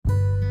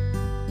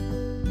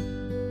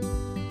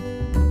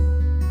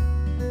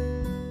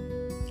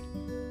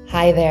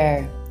Hi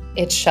there,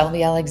 it's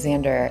Shelby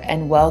Alexander,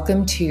 and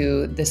welcome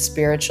to the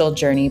Spiritual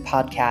Journey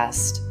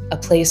Podcast, a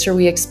place where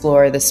we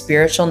explore the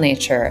spiritual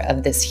nature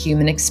of this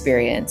human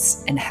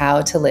experience and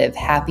how to live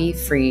happy,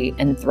 free,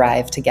 and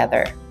thrive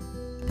together.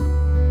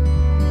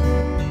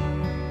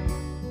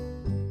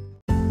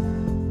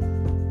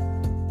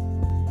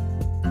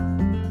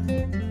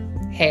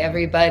 Hey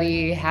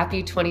everybody,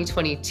 happy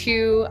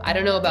 2022. I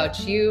don't know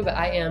about you, but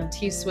I am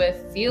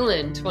T-Swift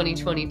feeling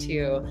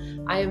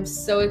 2022. I am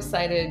so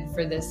excited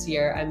for this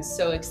year. I'm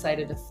so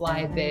excited to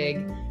fly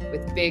big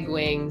with big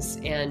wings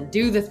and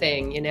do the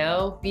thing,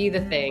 be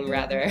the thing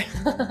rather.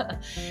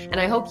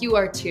 And I hope you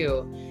are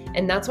too.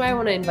 And that's why I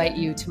want to invite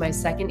you to my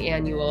second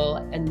annual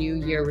A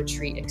New Year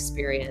retreat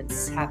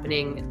experience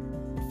happening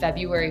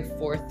February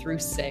 4th through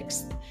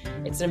 6th.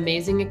 It's an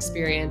amazing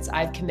experience.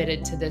 I've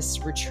committed to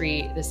this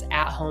retreat, this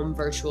at-home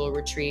virtual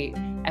retreat,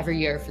 every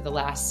year for the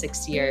last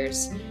 6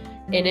 years.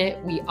 In it,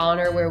 we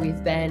honor where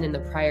we've been in the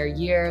prior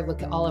year,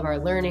 look at all of our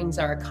learnings,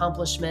 our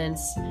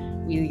accomplishments.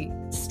 We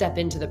step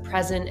into the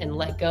present and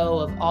let go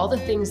of all the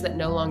things that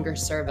no longer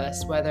serve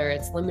us, whether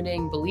it's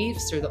limiting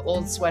beliefs or the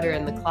old sweater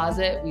in the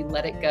closet, we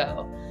let it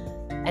go.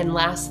 And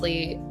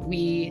lastly,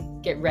 we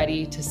get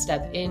ready to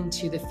step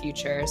into the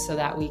future so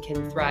that we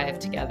can thrive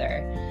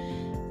together.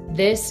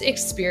 This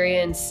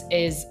experience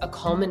is a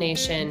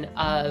culmination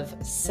of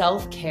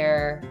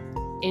self-care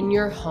in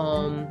your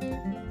home,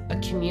 a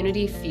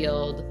community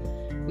field.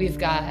 We've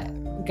got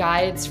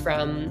guides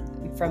from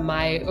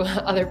my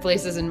other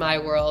places in my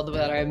world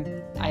that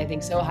I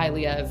think so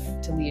highly of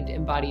to lead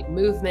embodied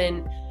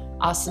movement,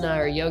 asana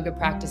or yoga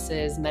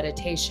practices,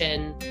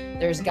 meditation.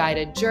 There's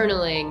guided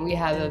journaling. We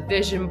have a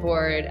vision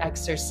board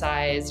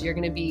exercise. You're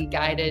going to be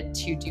guided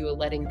to do a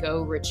letting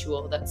go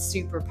ritual that's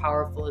super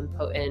powerful and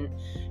potent,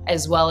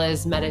 as well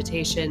as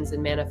meditations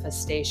and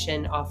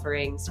manifestation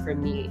offerings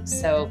from me.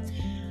 So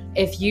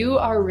if you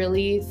are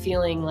really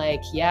feeling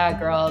like, yeah,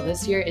 girl,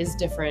 this year is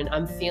different,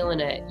 I'm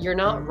feeling it, you're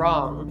not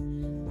wrong.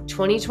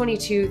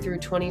 2022 through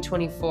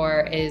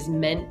 2024 is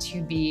meant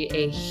to be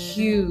a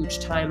huge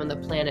time on the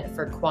planet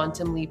for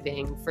quantum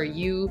leaping, for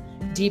you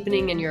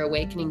deepening in your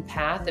awakening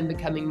path and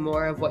becoming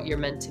more of what you're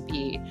meant to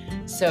be.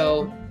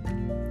 So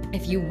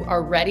if you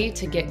are ready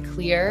to get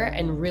clear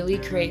and really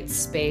create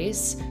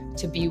space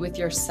to be with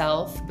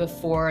yourself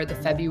before the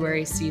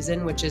February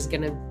season, which is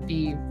going to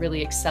be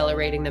really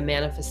accelerating the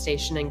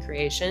manifestation and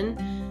creation,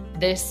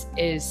 this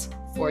is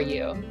for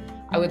you.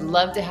 I would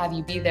love to have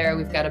you be there.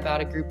 We've got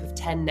about a group of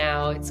 10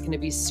 now. It's going to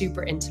be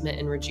super intimate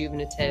and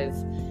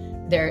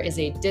rejuvenative. There is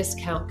a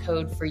discount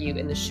code for you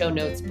in the show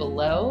notes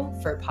below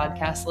for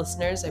podcast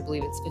listeners. I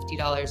believe it's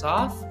 $50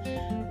 off.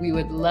 We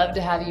would love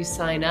to have you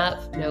sign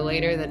up no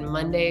later than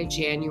Monday,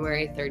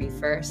 January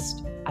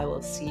 31st. I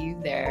will see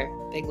you there.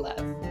 Big love.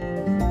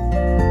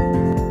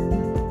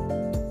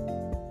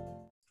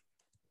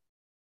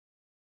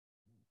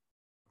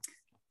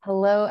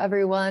 Hello,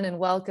 everyone, and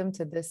welcome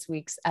to this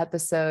week's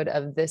episode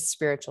of This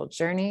Spiritual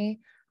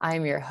Journey.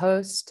 I'm your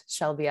host,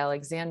 Shelby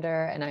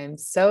Alexander, and I am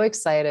so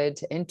excited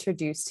to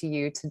introduce to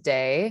you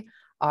today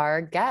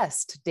our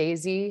guest,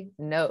 Daisy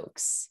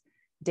Noakes.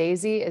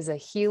 Daisy is a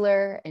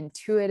healer,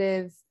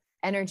 intuitive,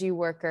 energy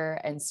worker,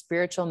 and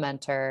spiritual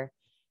mentor.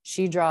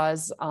 She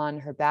draws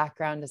on her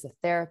background as a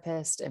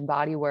therapist and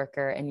body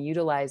worker and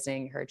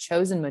utilizing her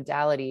chosen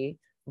modality,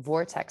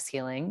 vortex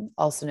healing,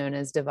 also known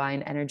as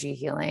divine energy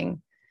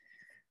healing.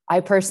 I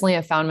personally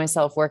have found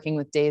myself working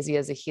with Daisy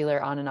as a healer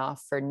on and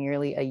off for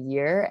nearly a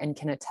year and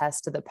can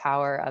attest to the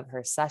power of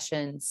her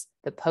sessions,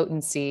 the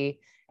potency,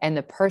 and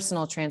the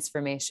personal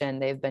transformation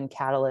they've been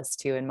catalysts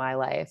to in my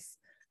life.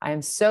 I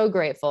am so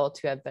grateful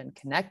to have been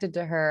connected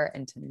to her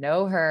and to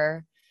know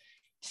her.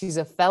 She's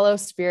a fellow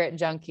spirit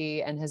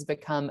junkie and has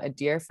become a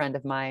dear friend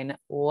of mine.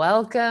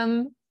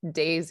 Welcome,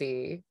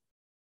 Daisy.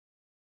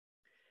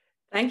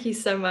 Thank you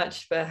so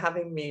much for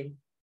having me.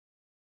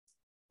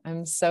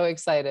 I'm so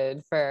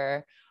excited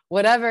for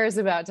whatever is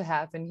about to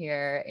happen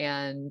here.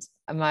 And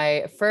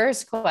my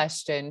first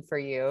question for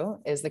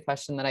you is the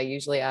question that I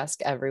usually ask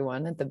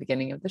everyone at the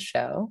beginning of the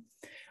show,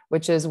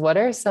 which is, what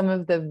are some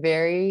of the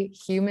very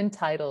human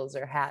titles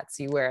or hats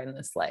you wear in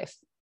this life?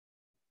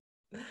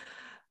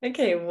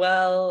 Okay,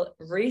 well,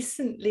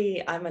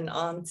 recently I'm an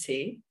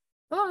auntie,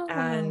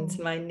 and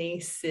my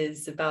niece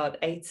is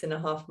about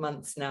 8.5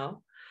 months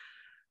now.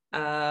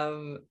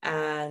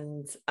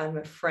 And I'm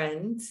a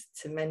friend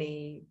to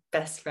many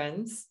best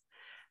friends,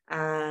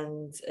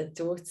 and a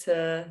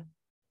daughter,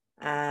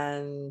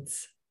 and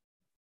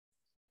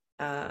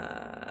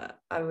I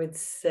would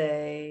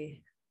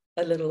say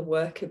a little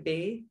worker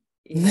bee.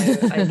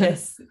 I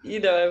guess,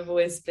 I've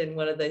always been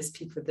one of those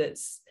people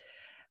that's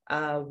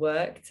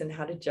worked and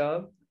had a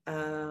job,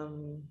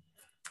 and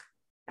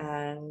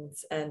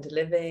a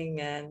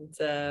living, and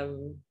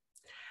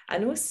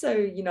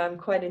also, I'm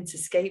quite into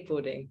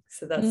skateboarding.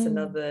 So that's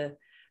another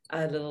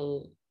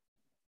little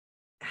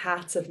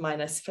hat of mine,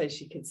 I suppose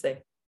you could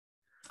say.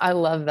 I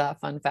love that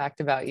fun fact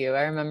about you.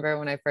 I remember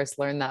when I first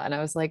learned that and I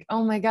was like,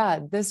 oh my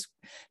God, this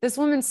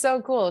woman's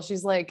so cool.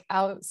 She's like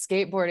out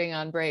skateboarding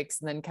on breaks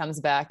and then comes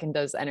back and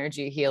does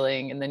energy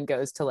healing and then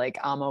goes to like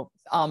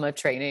Amma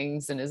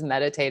trainings and is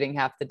meditating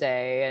half the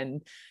day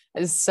and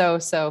is so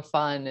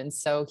fun and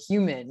so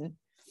human.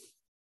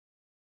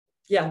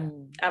 Yeah,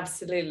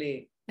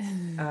 absolutely.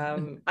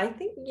 I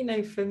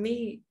think, for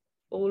me,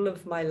 all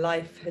of my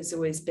life has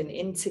always been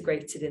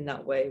integrated in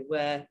that way,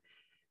 where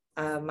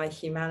my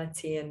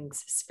humanity and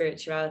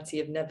spirituality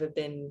have never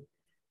been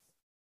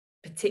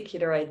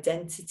particular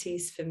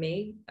identities for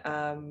me,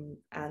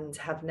 and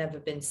have never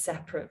been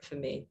separate for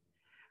me.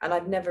 And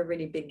I've never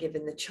really been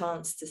given the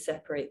chance to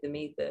separate them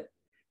either,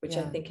 which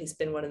I think has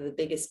been one of the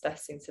biggest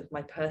blessings of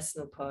my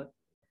personal part.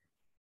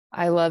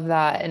 I love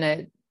that.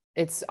 And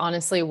it's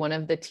honestly one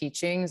of the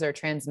teachings or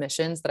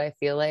transmissions that I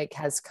feel like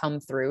has come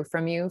through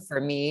from you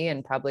for me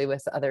and probably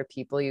with other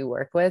people you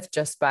work with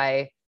just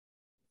by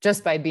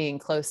being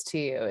close to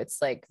you. It's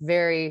like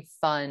very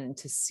fun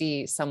to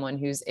see someone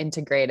who's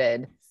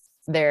integrated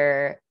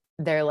their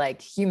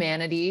like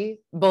humanity,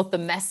 both the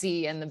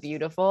messy and the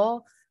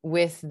beautiful,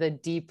 with the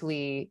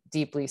deeply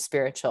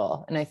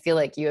spiritual. And I feel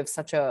like you have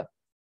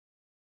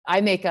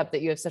I make up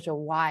that you have such a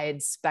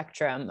wide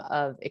spectrum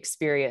of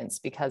experience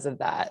because of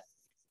that.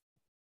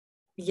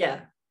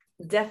 Yeah,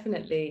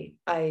 definitely.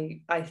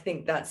 I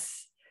think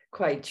that's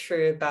quite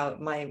true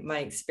about my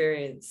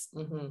experience.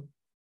 Mm-hmm.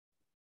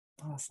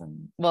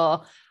 Awesome.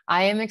 Well,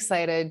 I am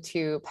excited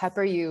to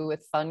pepper you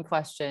with fun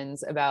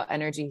questions about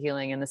energy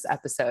healing in this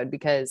episode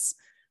because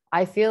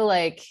I feel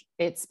like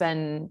it's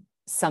been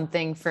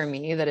something for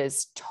me that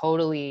has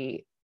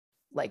totally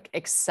like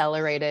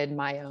accelerated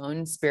my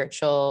own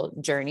spiritual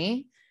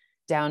journey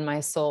down my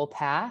soul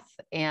path.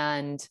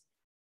 And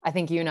I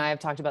think you and I have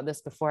talked about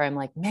this before. I'm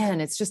like,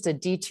 man, it's just a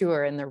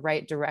detour in the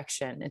right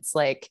direction. It's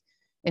like,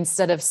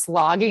 instead of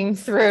slogging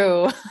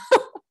through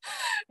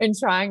and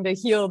trying to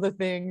heal the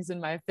things in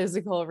my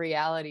physical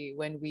reality,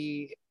 when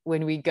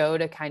we go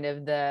to kind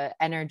of the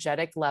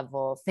energetic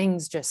level,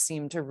 things just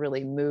seem to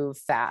really move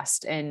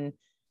fast and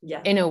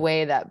in a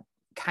way that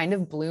kind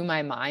of blew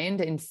my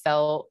mind and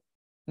felt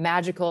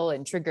magical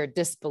and triggered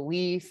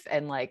disbelief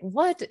and like,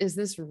 what is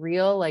this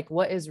real? Like,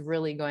 what is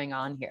really going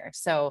on here?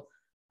 So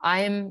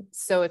I'm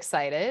so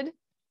excited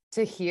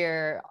to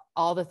hear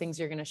all the things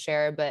you're going to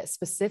share, but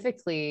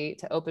specifically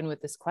to open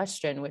with this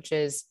question, which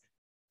is,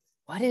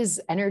 what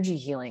is energy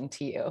healing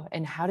to you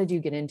and how did you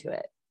get into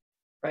it?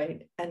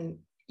 Right. And,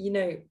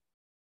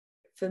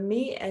 for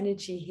me,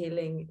 energy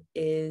healing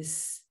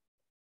is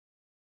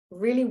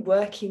really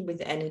working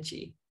with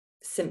energy,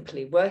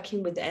 simply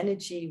working with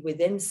energy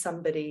within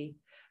somebody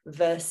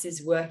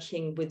versus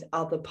working with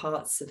other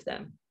parts of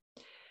them.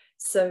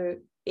 So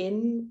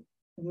in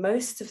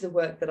most of the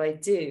work that I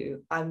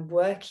do, I'm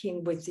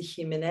working with the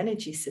human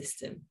energy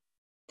system.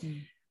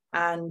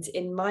 And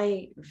in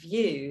my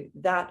view,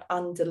 that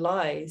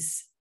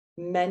underlies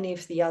many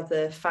of the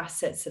other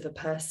facets of a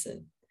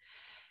person.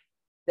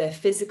 Their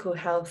physical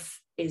health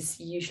is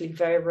usually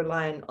very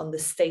reliant on the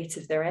state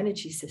of their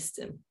energy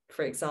system,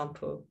 for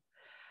example.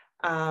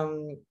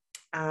 And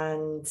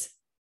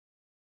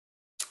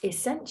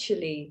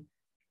essentially,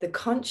 the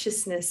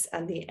consciousness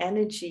and the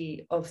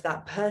energy of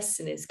that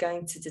person is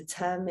going to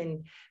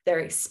determine their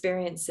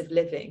experience of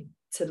living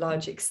to a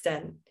large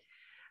extent.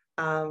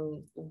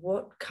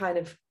 What kind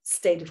of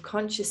state of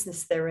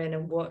consciousness they're in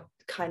and what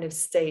kind of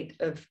state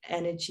of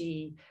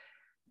energy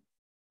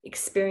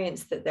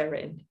experience that they're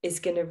in is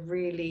going to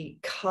really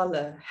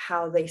color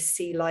how they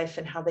see life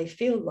and how they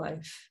feel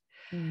life.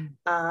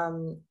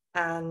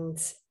 And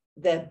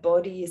their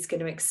body is going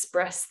to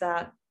express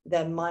that,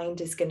 their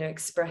mind is going to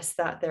express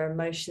that, their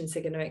emotions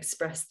are going to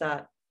express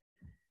that.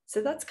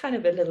 So that's kind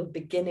of a little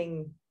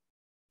beginning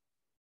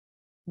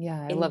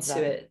I love that.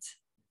 it.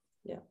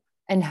 Yeah.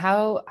 And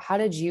how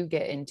did you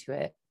get into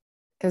it?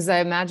 Because I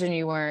imagine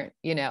you weren't,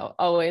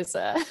 always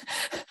a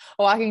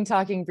walking,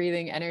 talking,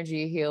 breathing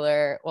energy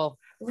healer. Well,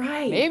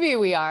 right. Maybe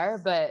we are,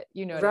 but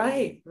right. I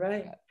mean?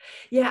 Right.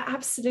 Yeah,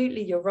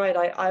 absolutely. You're right.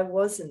 I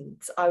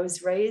wasn't. I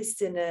was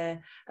raised in a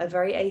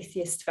very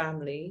atheist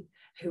family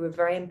who were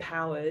very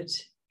empowered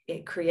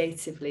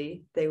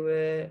creatively. They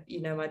were,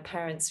 my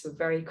parents were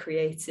very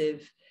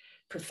creative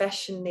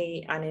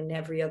professionally and in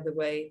every other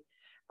way.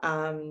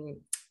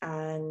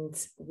 And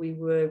we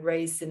were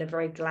raised in a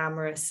very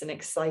glamorous and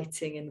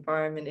exciting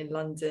environment in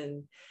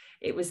London.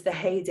 It was the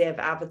heyday of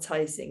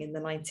advertising in the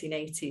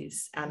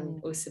 1980s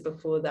and also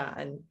before that.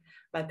 And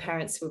my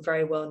parents were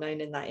very well known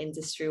in that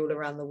industry all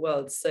around the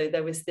world. So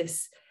there was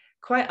this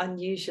quite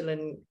unusual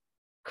and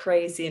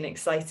crazy and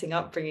exciting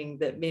upbringing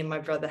that me and my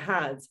brother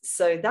had.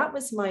 So that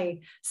was my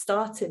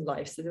start in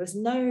life. So there was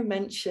no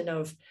mention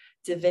of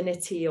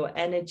divinity or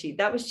energy.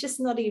 That was just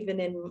not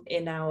even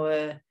in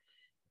our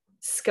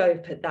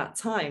scope at that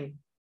time.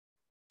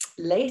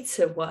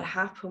 Later, what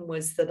happened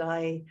was that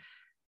I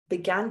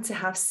began to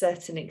have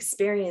certain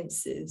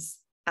experiences,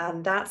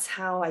 and that's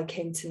how I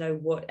came to know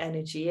what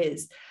energy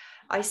is.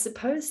 I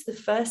suppose the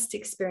first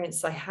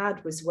experience I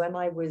had was when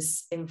I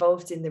was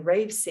involved in the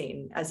rave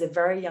scene as a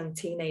very young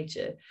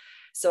teenager.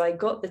 So I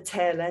got the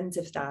tail end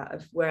of that,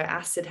 of where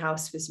acid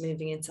house was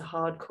moving into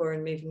hardcore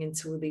and moving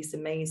into all these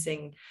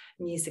amazing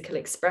musical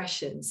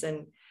expressions.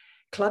 And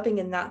clubbing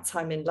in that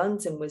time in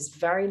London was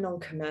very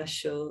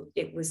non-commercial.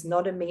 It was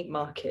not a meat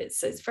market.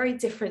 So it's very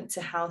different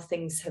to how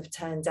things have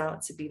turned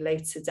out to be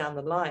later down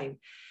the line.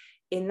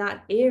 In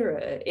that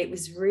era, it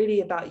was really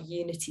about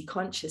unity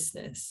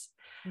consciousness.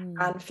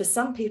 And for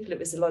some people, it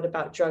was a lot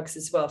about drugs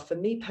as well. For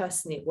me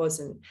personally, it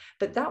wasn't.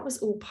 But that was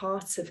all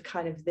part of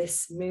kind of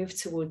this move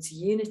towards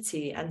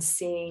unity and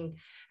seeing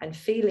and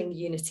feeling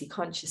unity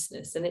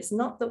consciousness. And it's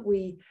not that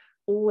we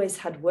always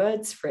had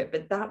words for it,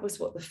 but that was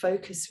what the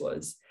focus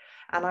was.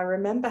 And I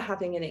remember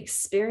having an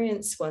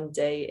experience one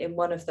day in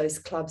one of those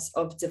clubs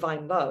of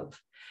divine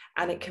love,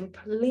 and it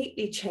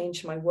completely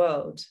changed my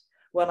world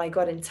when I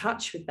got in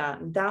touch with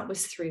that. And that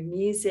was through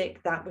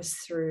music, that was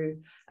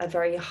through a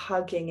very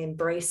hugging,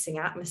 embracing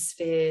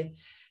atmosphere,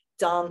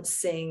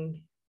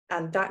 dancing,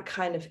 and that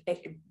kind of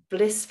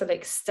blissful,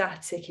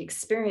 ecstatic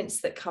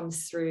experience that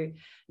comes through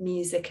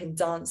music and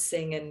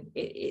dancing. And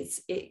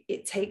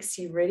it takes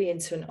you really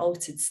into an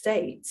altered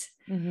state,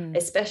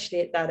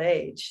 especially at that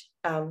age,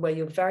 where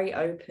you're very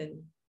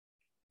open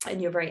and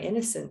you're very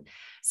innocent.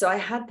 So I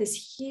had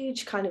this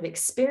huge kind of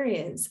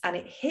experience, and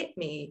it hit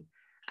me,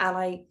 and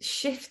I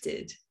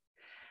shifted.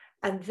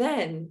 And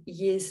then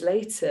years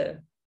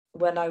later,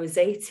 when I was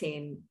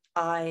 18,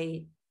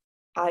 I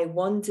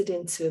wandered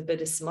into a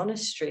Buddhist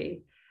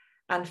monastery,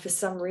 and for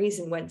some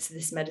reason went to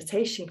this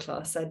meditation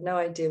class. I had no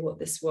idea what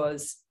this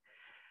was.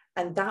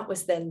 And that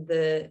was then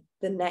the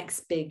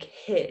next big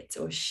hit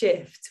or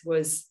shift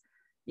was,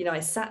 you know,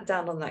 I sat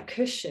down on that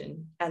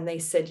cushion and they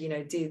said, you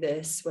know, do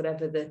this,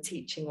 whatever the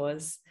teaching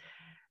was.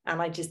 And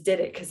I just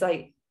did it because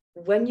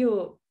when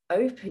you're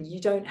open, you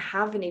don't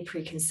have any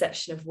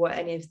preconception of what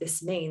any of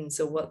this means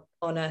or what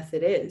on earth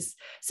it is.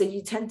 So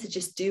you tend to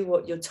just do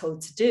what you're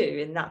told to do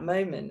in that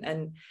moment.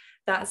 And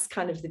that's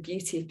kind of the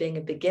beauty of being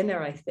a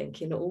beginner, I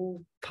think, in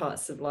all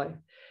parts of life.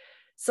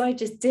 So I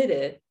just did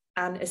it.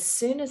 And as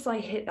soon as I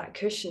hit that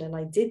cushion and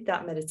I did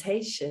that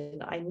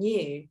meditation, I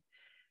knew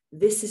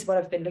this is what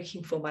I've been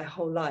looking for my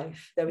whole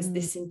life. There was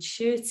this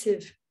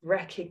intuitive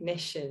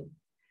recognition.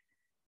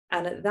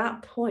 And at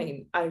that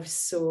point, I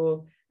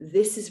saw,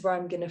 this is where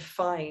I'm going to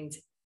find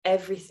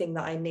everything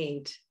that I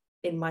need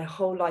in my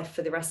whole life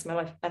for the rest of my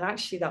life. And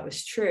actually, that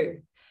was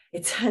true.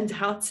 It turned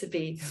out to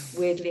be,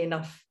 weirdly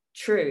enough,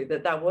 true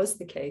that was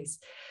the case.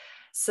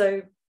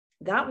 So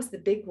that was the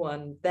big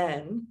one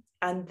then.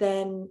 And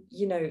then,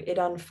 you know, it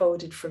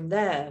unfolded from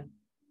there.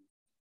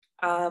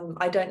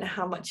 I don't know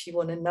how much you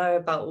want to know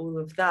about all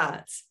of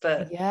that,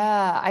 but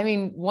yeah, I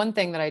mean, one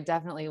thing that I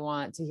definitely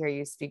want to hear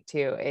you speak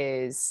to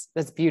is,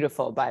 that's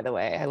beautiful, by the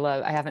way.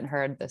 I haven't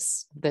heard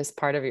this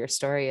part of your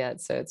story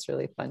yet, so it's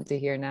really fun to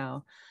hear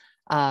now.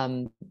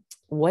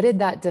 What did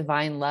that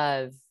divine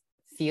love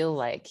feel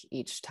like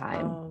each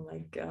time? Oh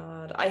my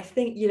God. I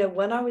think, you know,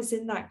 when I was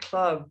in that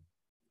club,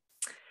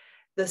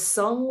 the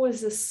song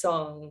was a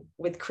song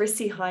with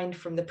Chrissie Hynde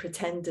from the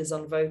Pretenders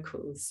on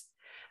vocals.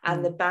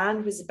 And the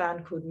band was a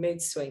band called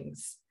Mood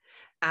Swings.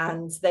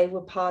 And they were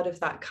part of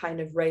that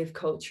kind of rave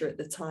culture at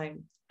the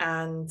time.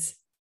 And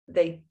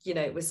they, you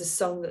know, it was a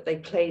song that they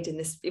played in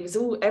this, it was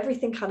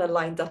everything kind of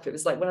lined up. It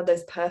was like one of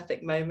those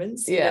perfect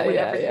moments, when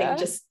everything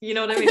just, you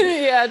know what I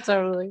mean? Yeah,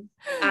 totally.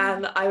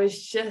 And I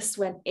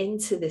went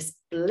into this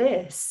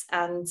bliss.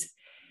 And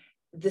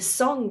the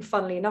song,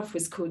 funnily enough,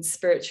 was called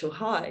Spiritual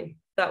High.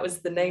 That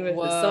was the name of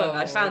the song.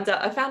 I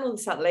found all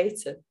this out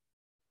later.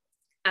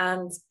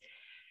 And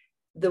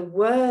the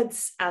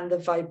words and the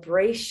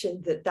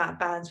vibration that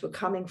bands were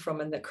coming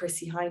from, and that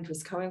Chrissie Hynde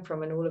was coming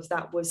from, and all of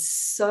that was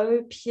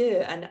so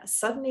pure. And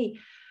suddenly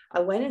I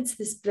went into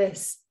this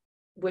bliss,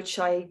 which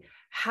I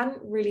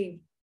hadn't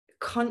really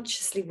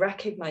consciously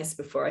recognized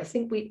before. I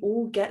think we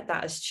all get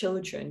that as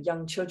children,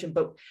 young children,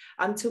 but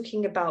I'm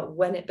talking about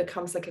when it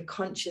becomes like a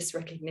conscious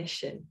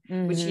recognition,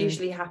 which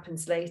usually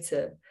happens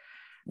later.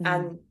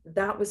 And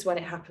that was when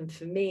it happened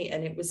for me.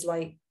 And it was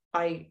like,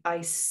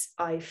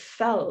 I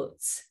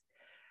felt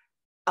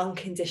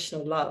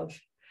unconditional love.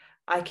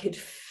 I could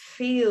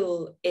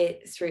feel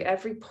it through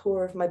every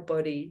pore of my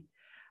body.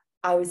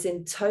 I was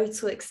in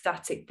total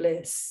ecstatic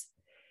bliss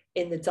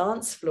in the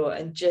dance floor,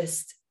 and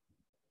just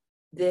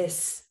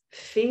this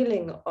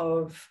feeling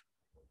of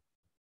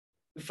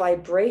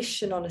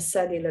vibration on a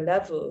cellular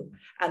level.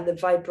 And the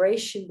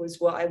vibration was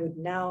what I would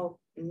now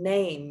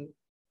name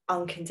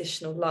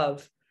unconditional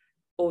love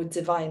or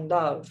divine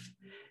love.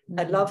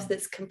 A love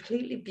that's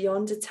completely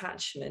beyond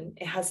attachment.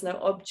 It has no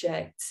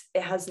object.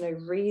 It has no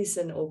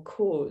reason or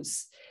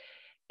cause.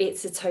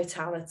 It's a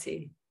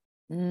totality.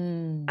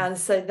 And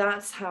so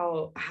that's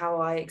how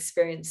I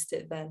experienced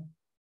it then.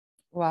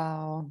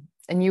 Wow.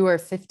 And you were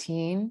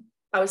 15?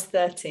 I was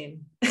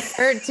 13.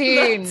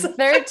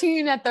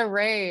 13 at the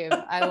rave.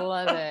 I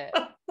love it.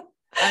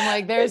 I'm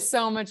like, there's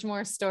so much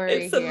more story.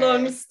 It's a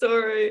long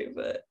story,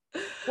 but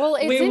Well,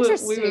 it's we were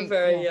interesting.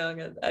 very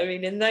young. I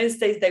mean, in those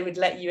days they would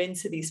let you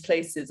into these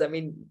places. I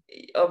mean,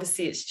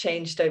 obviously it's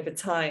changed over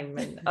time,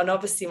 and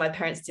obviously my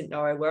parents didn't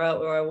know where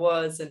I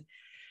was, and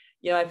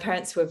you know, my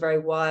parents were very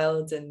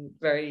wild and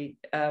very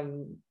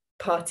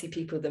party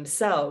people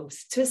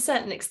themselves to a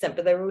certain extent,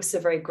 but they were also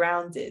very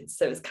grounded.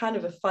 So it was kind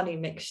of a funny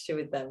mixture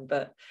with them.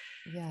 But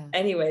Yeah.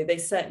 anyway, they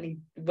certainly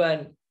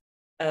weren't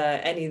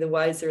any the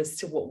wiser as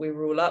to what we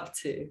were all up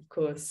to, of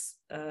course,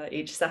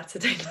 each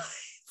Saturday night.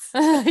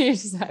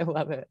 I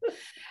love it.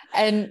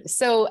 And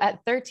so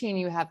at 13,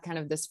 you have kind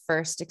of this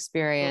first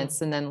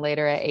experience, and then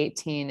later at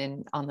 18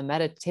 and on the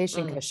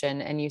meditation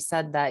cushion. And you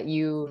said that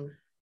you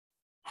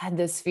had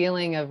this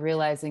feeling of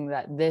realizing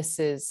that this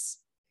is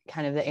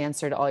kind of the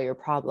answer to all your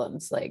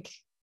problems. Like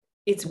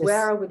it's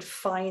where I would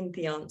find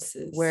the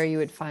answers, where you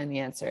would find the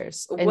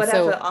answers, and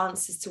whatever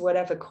answers to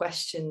whatever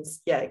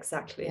questions. Yeah,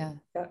 exactly. Yeah.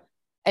 Yeah.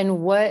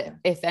 And what,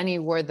 if any,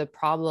 were the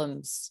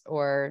problems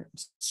or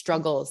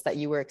struggles that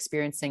you were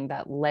experiencing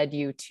that led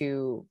you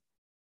to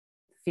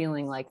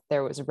feeling like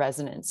there was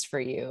resonance for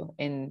you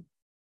in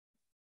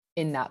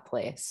that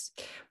place?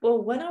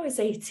 Well, when I was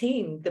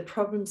 18, the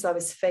problems I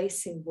was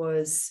facing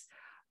was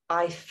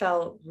I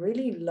felt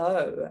really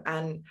low,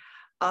 and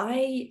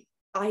I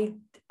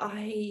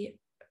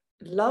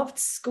loved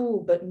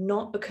school, but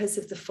not because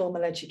of the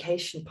formal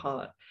education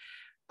part.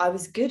 I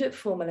was good at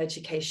formal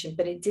education,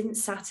 but it didn't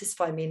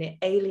satisfy me and it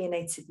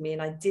alienated me,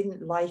 and I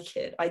didn't like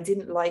it. I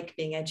didn't like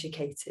being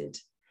educated.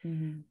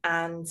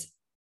 And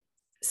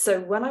so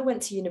when I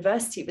went to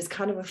university, it was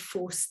kind of a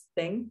forced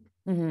thing.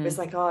 It was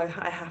like, oh,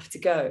 I have to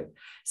go.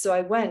 So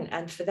I went,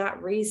 and for that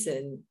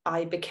reason,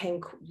 I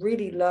became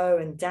really low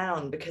and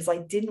down because I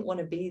didn't want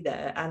to be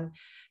there. And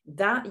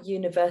that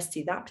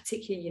university, that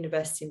particular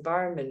university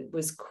environment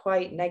was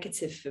quite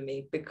negative for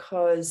me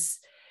because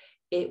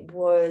it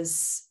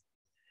was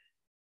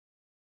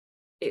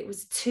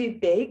too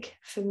big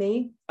for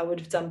me. I would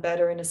have done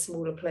better in a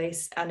smaller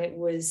place. And it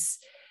was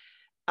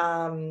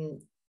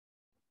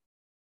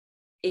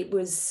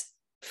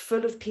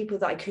full of people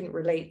that I couldn't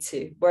relate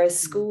to, whereas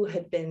school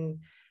had been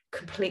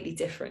completely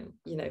different,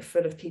 you know,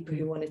 full of people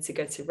who wanted to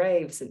go to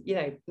raves and, you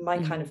know, my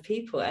kind of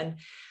people. And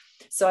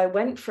so I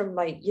went from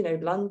like, you know,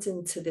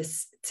 London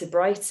to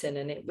Brighton,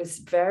 and it was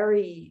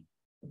very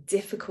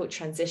difficult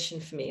transition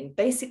for me, and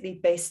basically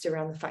based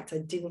around the fact I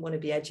didn't want to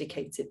be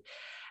educated.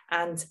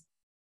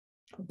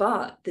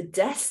 But the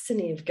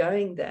destiny of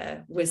going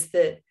there was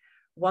that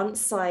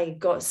once I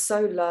got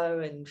so low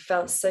and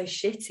felt so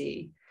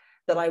shitty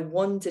that I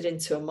wandered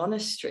into a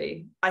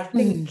monastery. I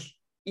think,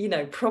 you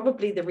know,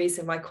 probably the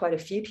reason why quite a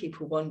few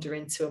people wander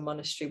into a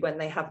monastery when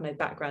they have no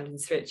background in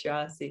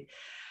spirituality.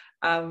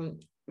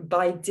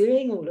 By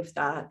doing all of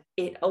that,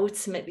 it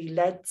ultimately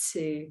led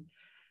to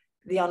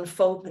the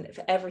unfoldment of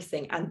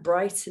everything, and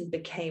Brighton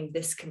became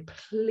this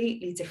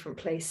completely different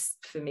place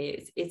for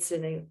me. It's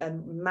a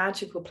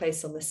magical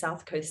place on the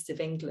south coast of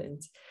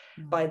England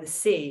by the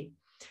sea,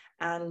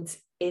 and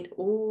it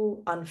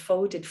all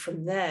unfolded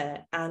from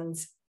there. And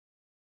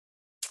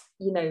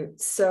you know,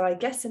 so I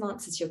guess in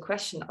answer to your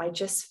question, I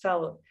just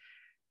felt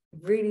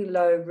really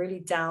low, really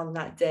down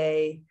that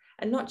day.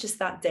 And not just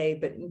that day,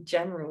 but in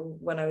general,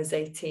 when I was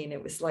 18,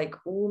 it was like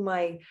all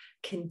my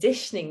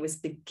conditioning was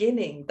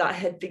beginning that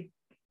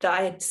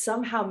I had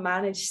somehow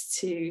managed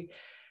to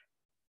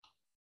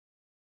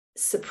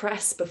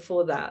suppress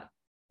before that.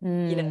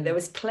 You know, there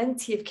was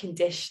plenty of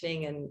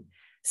conditioning and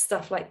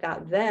stuff like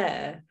that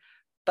there.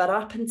 But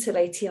up until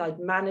 18, I'd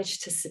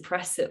managed to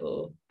suppress it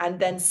all. And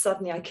then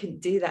suddenly I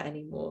couldn't do that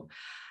anymore.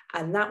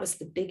 And that was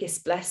the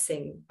biggest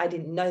blessing. I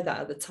didn't know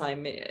that at the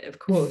time, of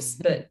course,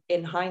 but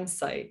in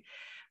hindsight,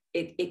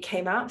 it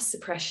came out of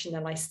suppression,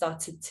 and I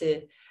started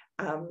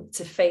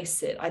to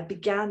face it. I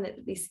began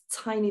at least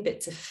a tiny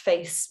bit to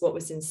face what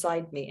was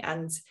inside me.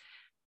 And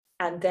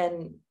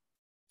then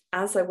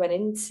as I went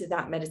into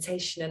that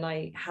meditation and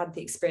I had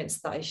the experience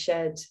that I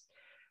shared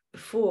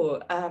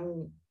before,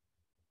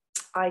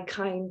 I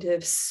kind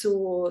of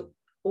saw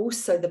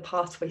also the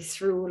pathway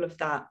through all of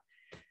that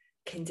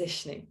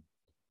conditioning.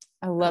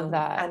 I love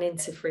that. And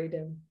into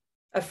freedom,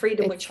 a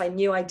freedom which I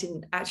knew I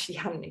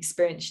hadn't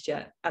experienced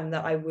yet, and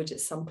that I would at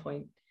some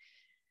point.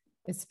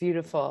 It's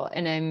beautiful.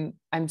 And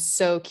I'm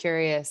so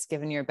curious,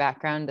 given your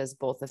background as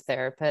both a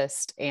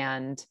therapist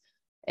and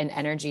an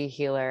energy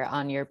healer,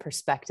 on your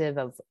perspective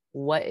of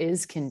what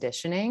is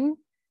conditioning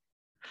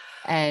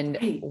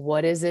and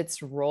what is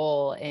its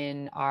role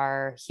in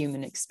our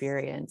human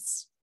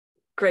experience?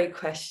 Great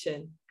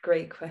question.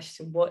 Great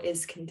question. What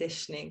is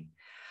conditioning?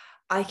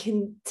 I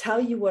can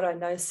tell you what I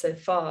know so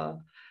far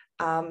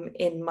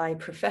in my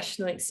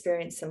professional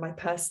experience and my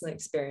personal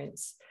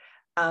experience.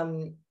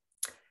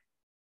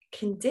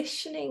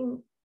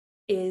 Conditioning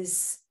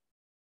is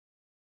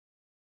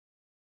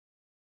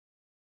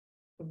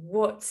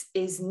what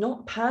is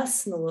not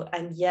personal,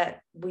 and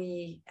yet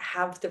we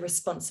have the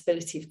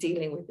responsibility of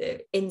dealing with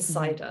it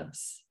inside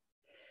us.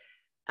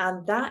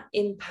 And that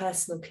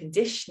impersonal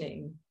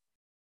conditioning,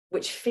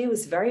 which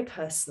feels very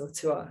personal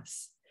to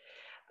us,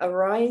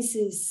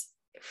 arises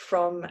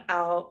from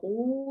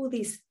all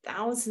these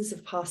thousands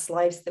of past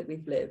lives that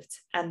we've lived,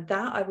 and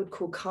that I would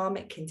call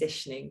karmic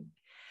conditioning.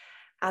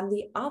 And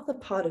the other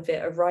part of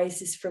it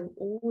arises from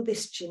all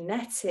this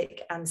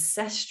genetic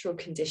ancestral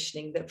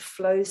conditioning that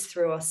flows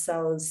through our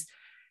cells,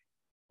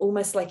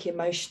 almost like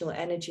emotional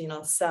energy in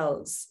our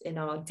cells, in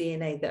our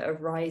DNA, that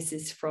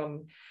arises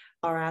from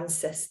our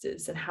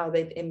ancestors and how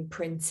they've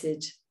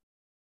imprinted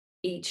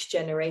each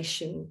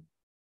generation,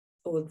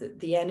 or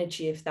the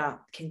energy of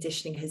that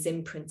conditioning has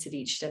imprinted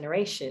each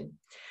generation.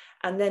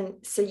 And then,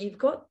 so you've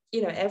got,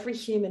 every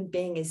human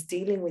being is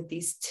dealing with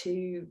these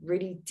two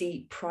really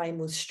deep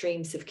primal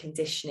streams of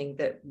conditioning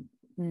that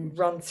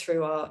run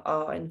through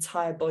our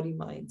entire body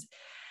mind.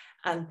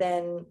 And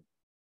then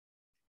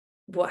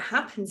what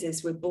happens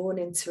is we're born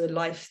into a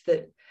life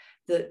that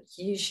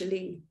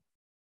usually,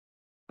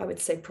 I would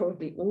say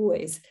probably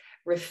always,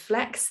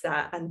 reflects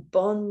that and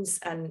bonds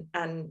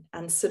and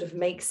sort of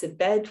makes a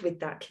bed with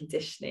that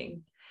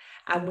conditioning.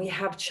 And we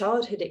have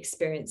childhood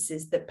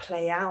experiences that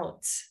play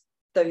out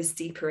those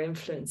deeper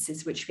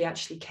influences which we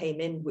actually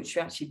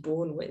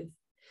born with.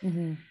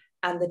 And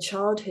the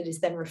childhood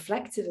is then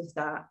reflective of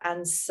that.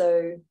 And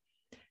so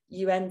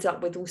you end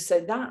up with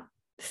also that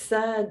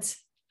third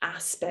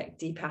aspect,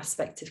 deep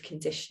aspect of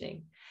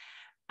conditioning.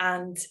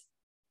 And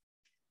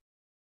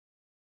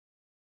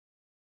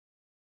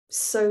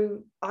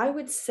so I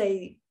would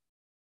say,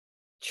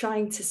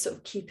 trying to sort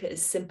of keep it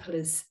as simple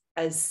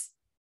as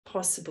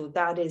possible,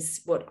 that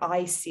is what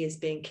I see as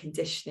being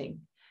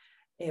conditioning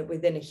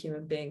within a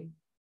human being.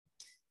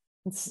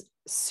 It's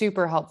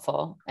super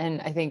helpful.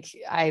 And I think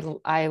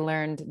I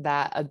learned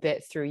that a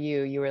bit through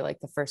you. You were like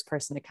the first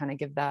person to kind of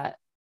give that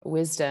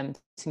wisdom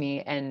to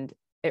me, and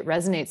it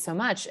resonates so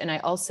much. And I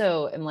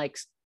also am like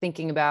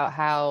thinking about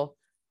how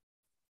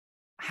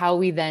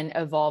we then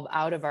evolve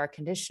out of our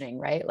conditioning,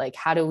 right? Like,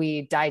 how do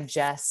we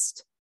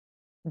digest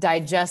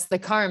the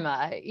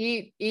karma,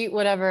 eat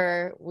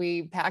whatever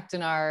we packed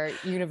in our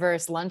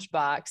universe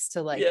lunchbox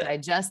to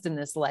digest in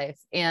this life.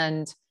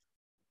 And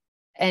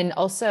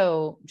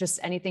also just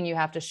anything you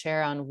have to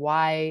share on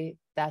why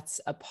that's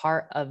a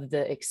part of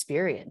the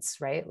experience,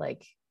 right?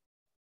 Like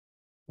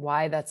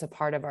why that's a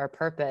part of our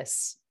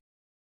purpose,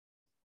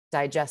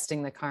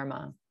 digesting the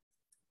karma.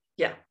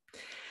 Yeah.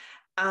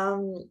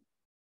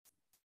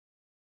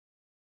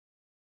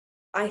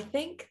 I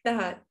think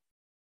that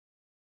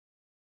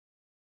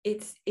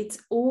it's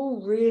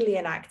all really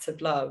an act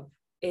of love.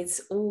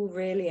 It's all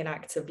really an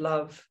act of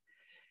love.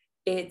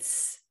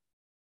 It's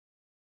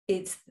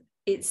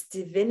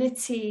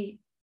divinity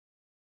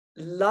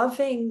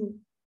loving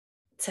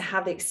to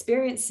have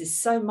experiences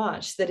so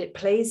much that it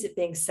plays at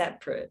being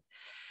separate.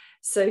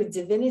 So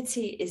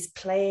divinity is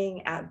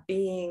playing at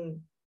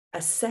being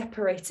a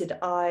separated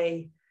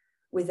I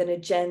with an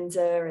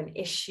agenda and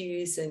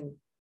issues, and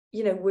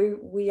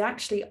we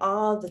actually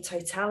are the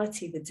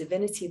totality, the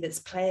divinity that's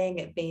playing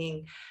at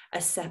being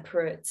a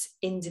separate,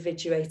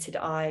 individuated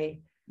I,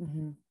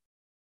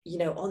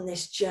 on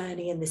this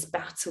journey and this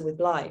battle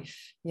with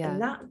life. Yeah.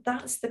 And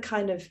that's the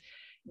kind of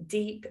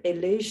deep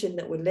illusion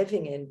that we're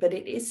living in. But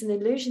it is an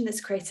illusion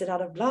that's created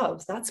out of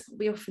love. That's what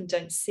we often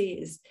don't see,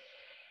 is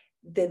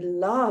the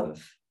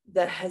love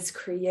that has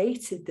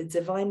created, the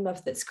divine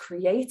love that's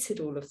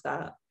created all of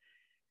that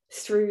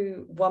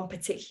through one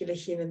particular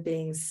human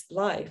being's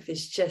life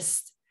is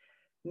just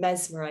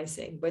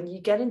mesmerizing. When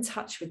you get in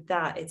touch with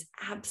that, it's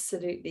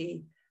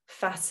absolutely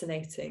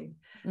fascinating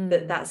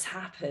that that's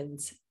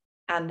happened,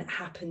 and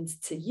happened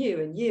to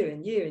you and you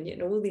and you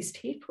and all these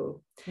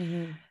people.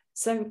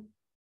 So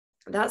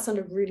that's on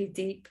a really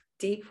deep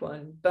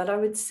one. But I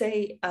would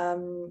say,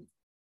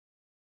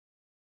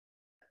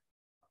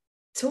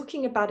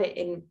 talking about it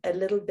in a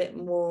little bit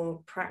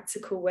more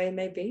practical way,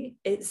 maybe,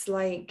 it's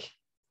like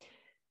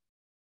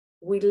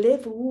we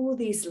live all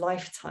these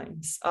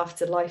lifetimes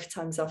after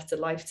lifetimes after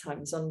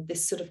lifetimes on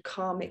this sort of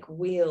karmic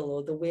wheel,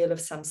 or the wheel of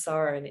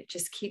samsara, and it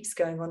just keeps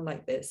going on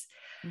like this.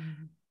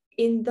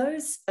 In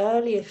those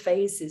earlier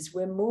phases,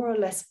 we're more or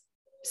less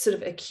sort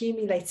of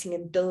accumulating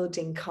and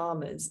building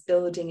karmas,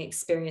 building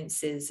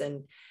experiences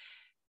and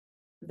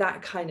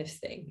that kind of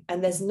thing.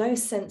 And there's no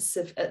sense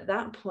of, at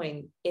that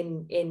point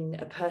in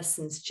a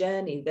person's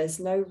journey, there's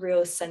no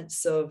real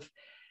sense of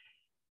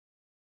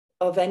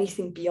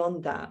anything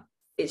beyond that.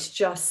 It's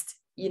just,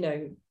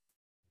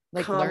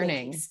 like karmic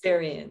learning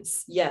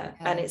experience. Yeah.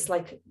 And it's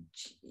like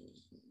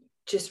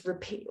just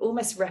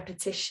almost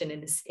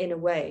repetition in a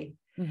way.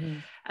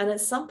 And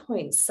at some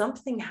point,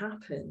 something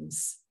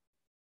happens,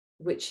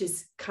 which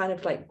is kind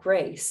of like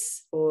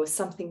grace, or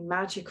something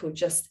magical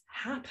just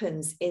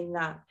happens in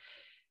a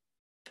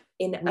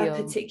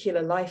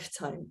particular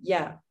lifetime.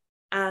 Yeah.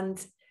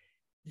 And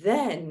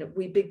then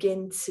we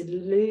begin to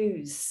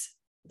lose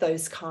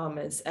those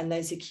karmas and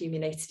those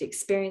accumulated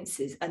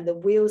experiences, and the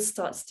wheel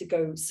starts to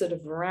go sort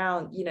of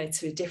around,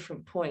 to a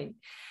different point.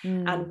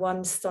 And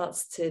one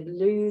starts to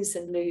lose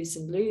and lose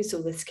and lose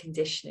all this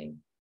conditioning.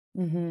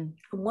 And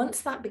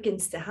once that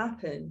begins to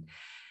happen,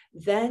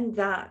 then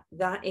that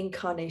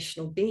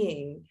incarnational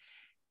being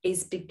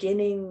is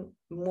beginning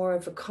more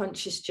of a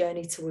conscious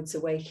journey towards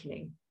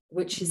awakening.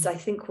 which is, I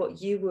think,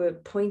 what you were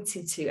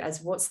pointing to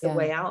as what's the Yeah.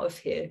 way out of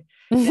here.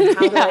 You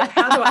know,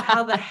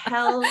 how the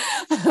hell,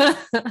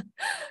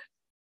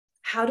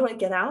 how do I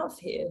get out of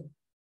here?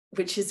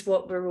 Which is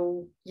what we're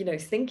all, you know,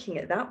 thinking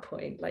at that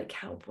point, like,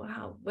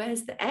 wow,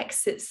 where's the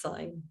exit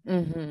sign?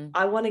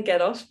 I want to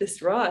get off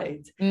this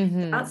ride.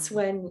 That's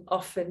when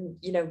often,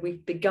 you know,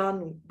 we've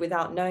begun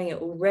without knowing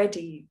it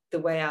already the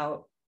way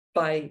out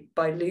by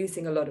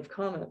losing a lot of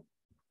karma.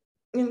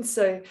 And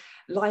so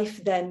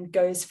life then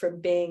goes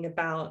from being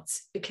about,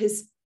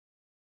 because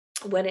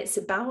when it's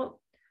about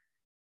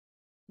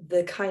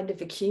the kind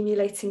of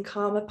accumulating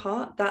karma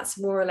part, that's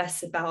more or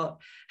less about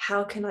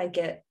how can I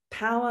get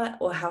power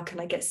or how can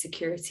I get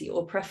security,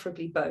 or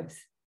preferably both,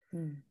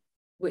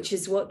 which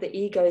is what the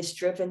ego is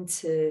driven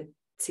to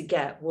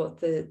get.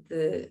 What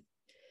the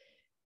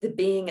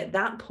being at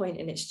that point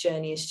in its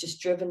journey is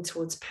just driven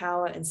towards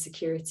power and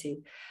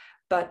security.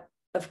 But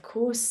of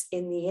course,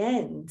 in the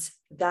end,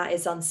 that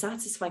is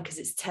unsatisfying because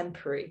it's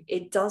temporary.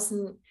 It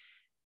doesn't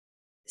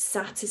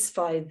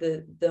satisfy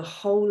the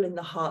hole in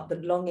the heart, the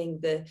longing,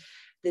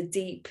 the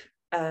deep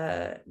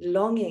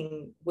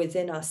longing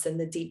within us, and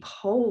the deep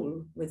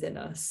hole within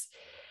us.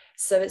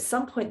 So at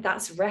some point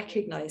that's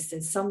recognized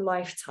in some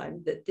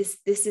lifetime that this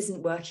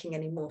isn't working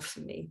anymore for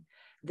me.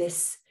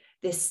 This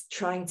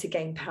trying to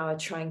gain power,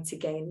 trying to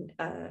gain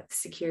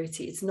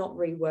security, it's not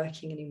really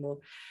working anymore.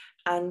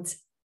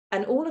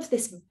 And all of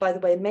this, by the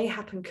way, may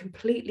happen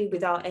completely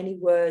without any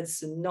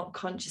words and not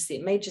consciously.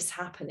 It may just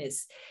happen.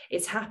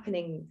 It's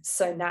happening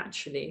so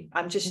naturally.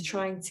 I'm just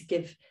trying to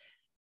give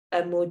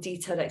a more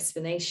detailed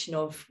explanation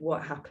of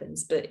what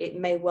happens, but it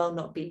may well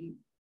not be,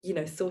 you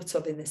know, thought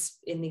of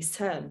in these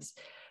terms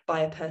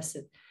by a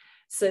person.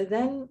 So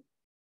then,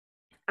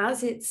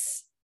 as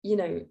it's, you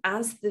know,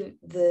 as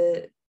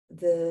the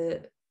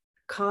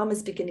karma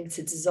is beginning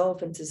to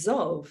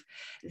dissolve,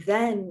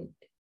 then,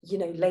 you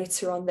know,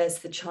 later on there's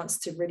the chance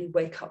to really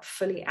wake up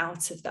fully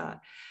out of that.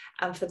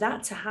 And for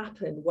that to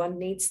happen, one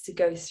needs to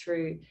go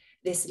through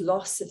this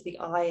loss of the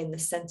I in the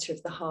center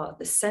of the heart,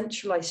 the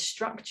centralized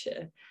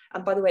structure.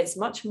 And by the way, it's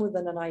much more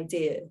than an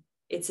idea.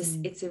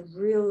 It's a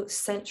real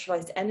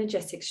centralized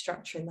energetic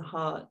structure in the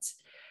heart.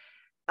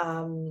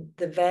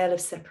 The veil of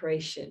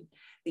separation,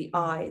 the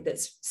I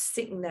that's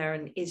sitting there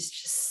and is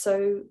just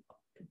so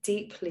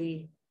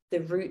deeply the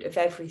root of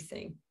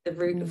everything, the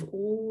root of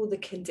all the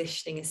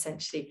conditioning,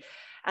 essentially.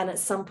 And at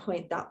some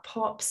point that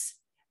pops,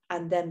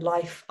 and then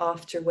life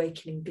after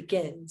awakening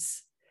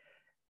begins.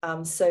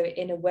 So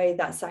in a way,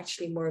 that's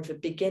actually more of a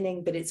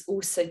beginning, but it's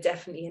also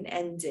definitely an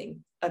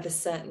ending of a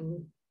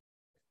certain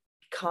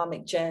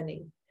karmic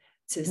journey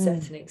to a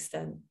certain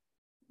extent.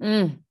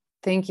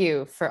 Thank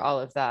you for all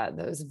of that.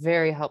 That was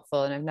very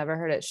helpful. And I've never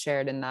heard it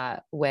shared in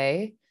that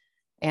way.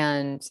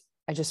 And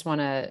I just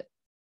want to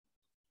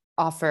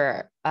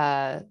offer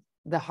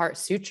the Heart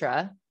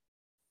Sutra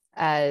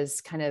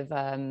as kind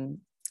of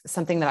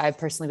something that I've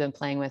personally been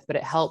playing with, but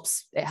it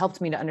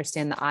helped me to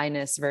understand the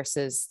I-ness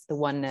versus the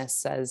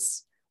oneness,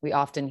 as we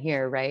often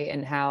hear, right?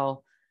 And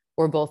how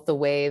we're both the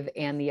wave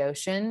and the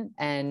ocean.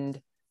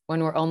 And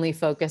when we're only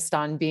focused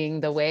on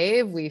being the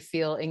wave, we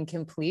feel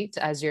incomplete,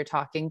 as you're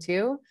talking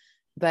to.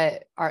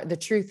 But the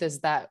truth is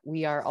that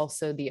we are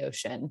also the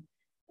ocean,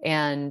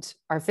 and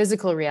our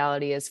physical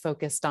reality is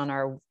focused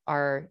on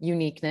our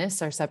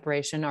uniqueness, our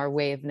separation, our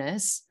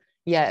waveness,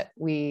 yet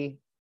we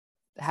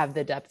have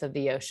the depth of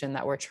the ocean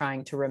that we're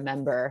trying to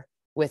remember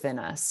within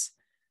us.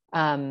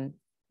 And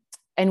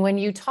when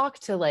you talk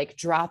to like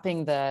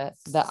dropping the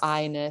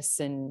I-ness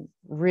and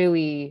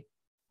really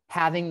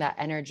having that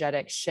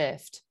energetic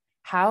shift,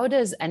 how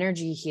does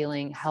energy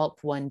healing help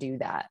one do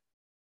that?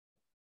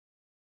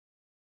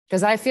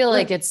 Because I feel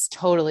like it's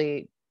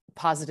totally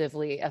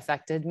positively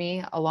affected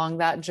me along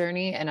that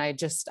journey. And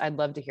I'd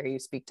love to hear you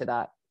speak to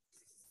that.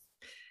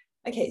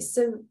 Okay,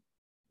 so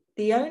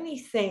the only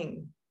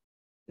thing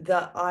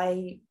that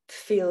I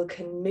feel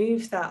can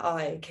move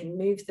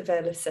the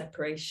veil of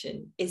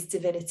separation is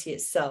divinity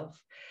itself.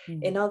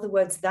 In other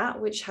words,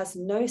 that which has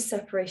no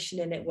separation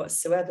in it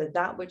whatsoever,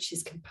 that which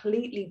is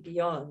completely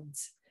beyond,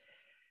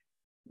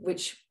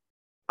 which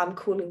I'm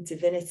calling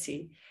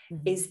divinity,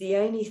 is the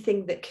only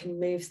thing that can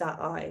move that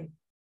I.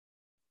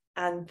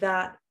 And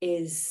that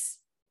is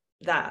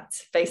that,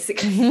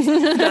 basically.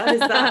 That is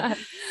that.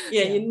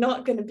 Yeah, you're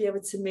not going to be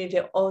able to move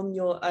it on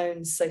your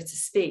own, so to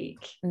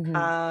speak,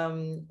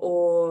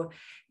 or,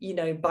 you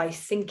know, by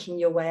thinking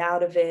your way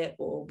out of it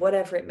or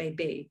whatever it may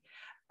be,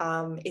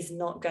 is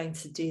not going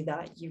to do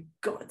that. You've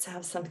got to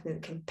have something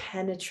that can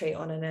penetrate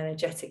on an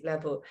energetic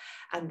level,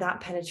 and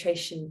that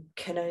penetration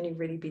can only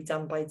really be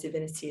done by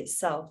divinity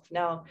itself.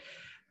 Now,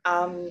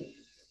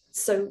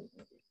 so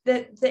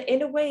that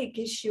in a way it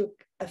gives you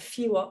a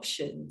few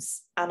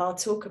options, and I'll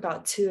talk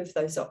about two of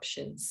those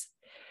options.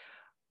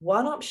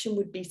 One option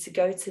would be to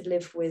go to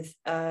live with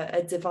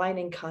a divine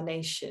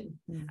incarnation,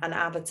 an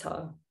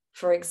avatar.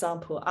 For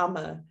example,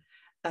 Amma,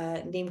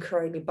 Neem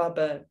Karoli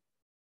Baba,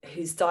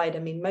 who's died. I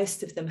mean,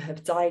 most of them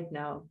have died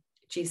now.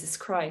 Jesus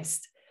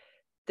Christ.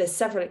 There's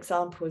several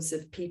examples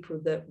of people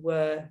that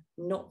were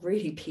not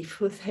really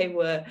people. They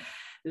were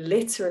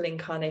literal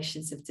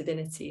incarnations of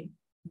divinity.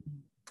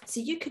 So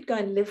you could go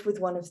and live with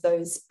one of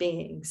those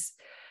beings,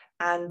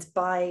 and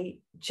by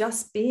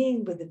just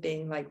being with a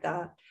being like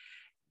that,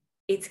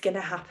 it's going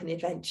to happen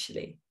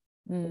eventually.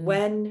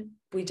 When,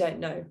 we don't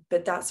know,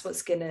 but that's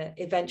what's going to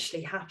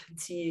eventually happen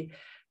to you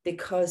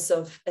because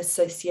of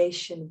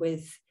association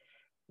with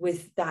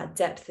that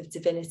depth of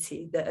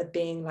divinity that a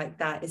being like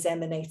that is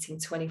emanating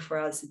 24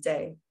 hours a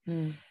day.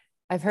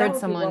 I've heard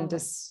someone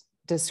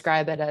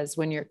describe it as,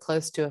 when you're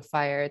close to a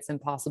fire, it's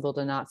impossible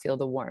to not feel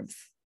the warmth.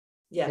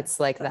 Yeah, it's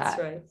like that's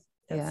that. Right.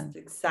 That's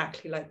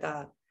exactly like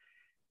that.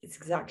 It's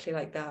exactly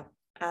like that.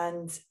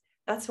 And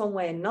that's one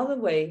way. Another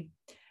way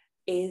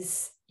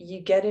is you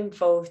get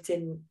involved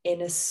in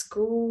a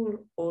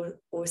school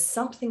or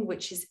something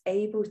which is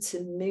able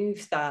to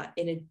move that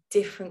in a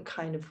different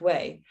kind of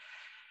way.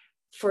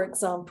 For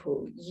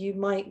example, you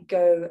might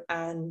go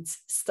and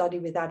study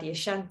with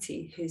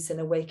Adyashanti, who's an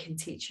awakened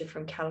teacher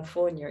from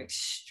California,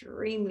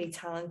 extremely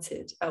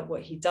talented at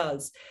what he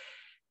does.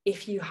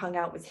 If you hung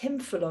out with him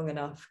for long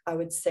enough, I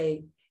would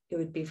say it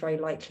would be very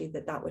likely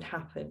that that would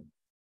happen.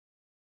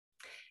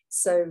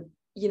 So,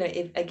 you know,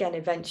 again,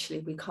 eventually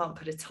we can't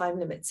put a time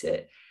limit to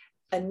it.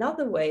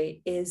 Another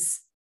way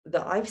is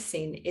that I've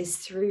seen is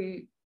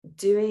through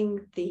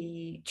doing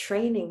the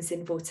trainings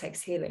in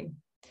vortex healing,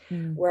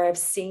 where I've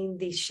seen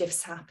these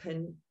shifts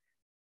happen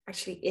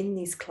actually in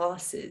these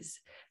classes.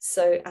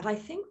 So, and I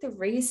think the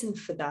reason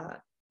for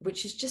that,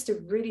 which is just a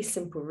really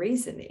simple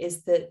reason,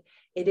 is that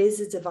it is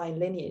a divine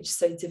lineage.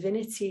 So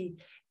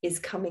divinity is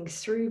coming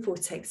through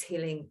vortex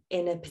healing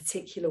in a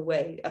particular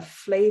way. A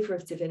flavor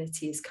of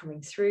divinity is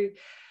coming through.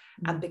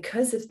 And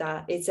because of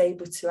that, it's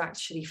able to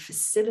actually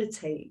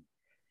facilitate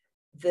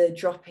the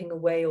dropping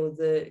away or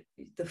the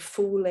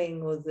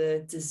falling or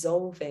the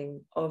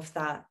dissolving of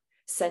that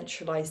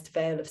centralized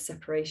veil of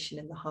separation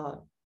in the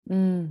heart.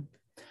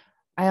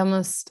 I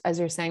almost, as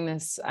you're saying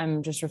this,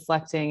 I'm just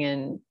reflecting,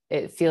 and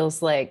it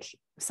feels like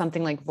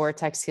something like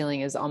vortex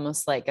healing is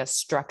almost like a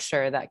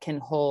structure that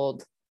can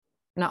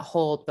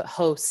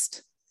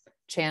host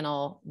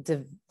channel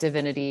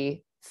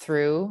divinity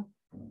through.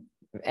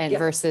 And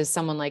versus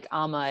someone like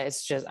Amma,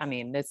 it's just, I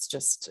mean, it's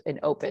just an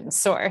open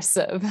source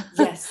of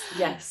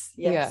yes.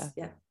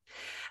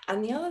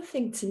 And the other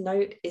thing to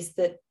note is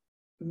that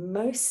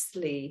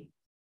mostly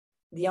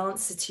the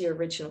answer to your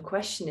original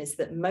question is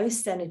that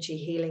most energy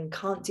healing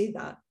can't do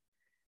that.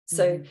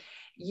 So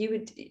you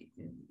would,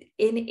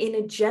 in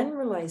a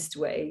generalized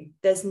way,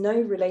 there's no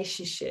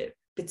relationship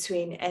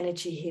between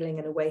energy healing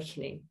and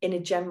awakening in a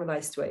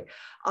generalized way.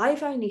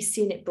 I've only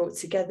seen it brought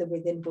together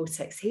within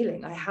vortex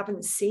healing. I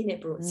haven't seen it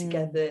brought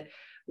together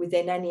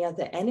within any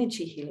other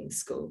energy healing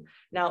school.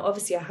 Now,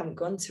 obviously, I haven't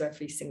gone to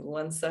every single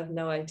one, so I have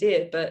no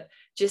idea. But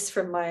just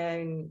from my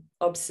own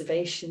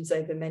observations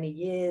over many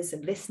years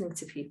and listening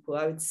to people,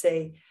 I would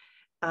say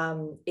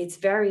it's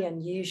very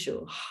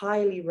unusual,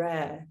 highly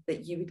rare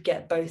that you would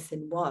get both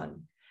in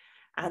one.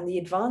 And the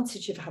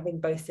advantage of having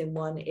both in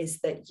one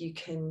is that you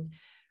can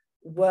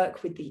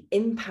work with the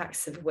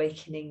impacts of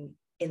awakening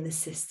in the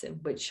system,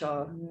 which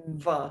are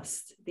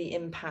vast, the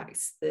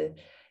impacts, the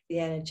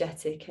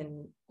energetic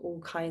and all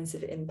kinds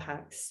of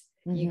impacts.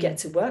 You get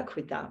to work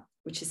with that,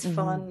 which is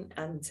fun,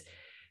 and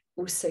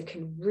also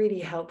can really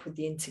help with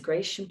the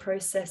integration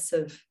process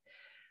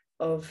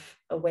of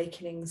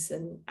awakenings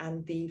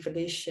and the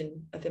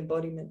evolution of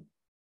embodiment.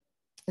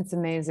 It's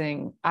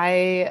amazing.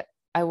 I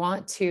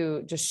want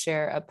to just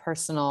share a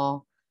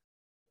personal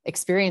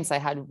experience I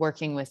had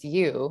working with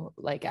you,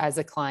 like as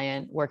a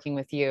client working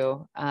with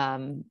you,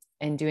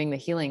 and doing the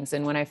healings.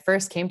 And when I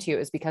first came to you, it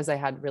was because I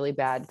had really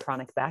bad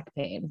chronic back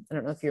pain. I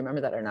don't know if you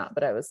remember that or not,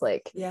 but I was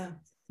like,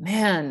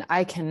 man,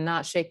 I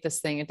cannot shake this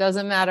thing. It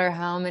doesn't matter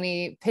how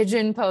many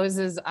pigeon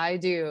poses I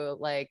do,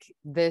 like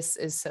this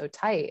is so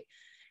tight.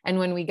 And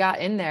when we got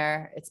in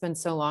there, it's been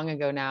so long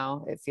ago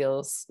now, it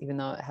feels, even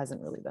though it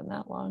hasn't really been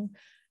that long.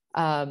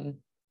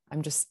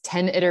 I'm just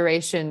 10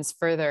 iterations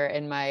further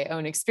in my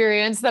own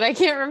experience that I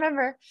can't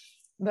remember.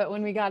 But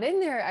when we got in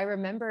there, I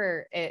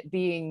remember it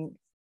being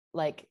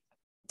like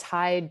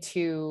tied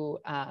to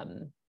a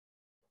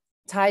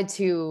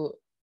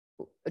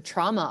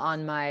trauma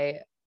on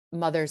my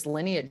mother's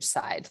lineage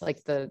side,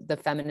 like the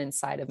feminine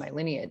side of my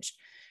lineage.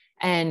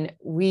 And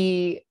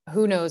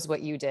who knows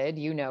what you did,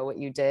 you know what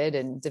you did,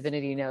 and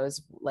divinity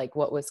knows like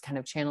what was kind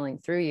of channeling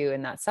through you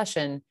in that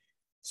session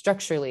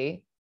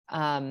structurally.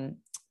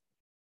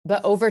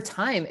 But over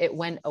time, it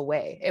went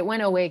away. It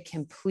went away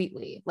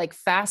completely, like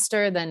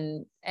faster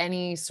than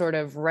any sort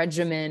of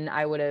regimen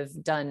I would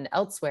have done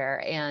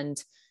elsewhere. And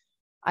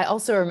I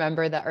also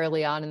remember that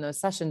early on in those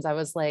sessions, I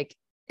was like,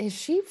 is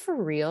she for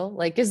real?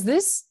 Like, is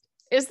this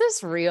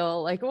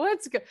real? Like,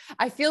 what's good?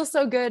 I feel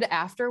so good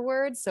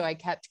afterwards. So I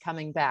kept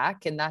coming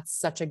back. And that's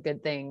such a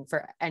good thing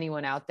for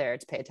anyone out there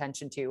to pay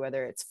attention to,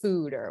 whether it's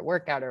food or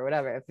workout or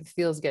whatever. If it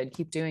feels good,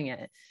 keep doing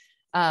it.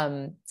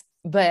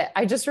 But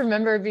I just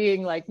remember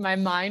being like, my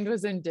mind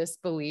was in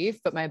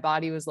disbelief, but my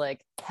body was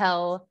like,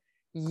 hell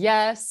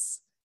yes,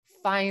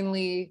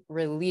 finally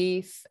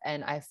relief,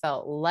 and I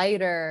felt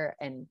lighter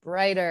and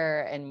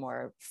brighter and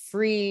more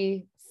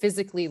free,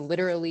 physically,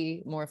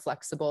 literally more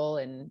flexible,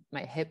 and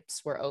my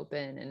hips were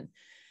open. And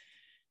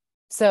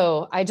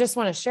so I just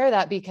want to share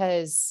that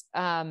because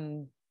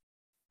my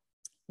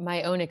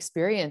own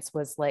experience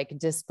was like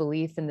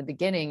disbelief in the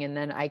beginning. And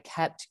then I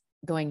kept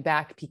going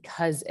back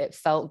because it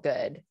felt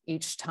good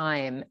each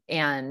time.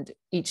 And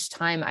each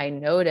time I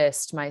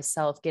noticed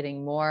myself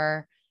getting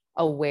more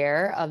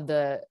aware of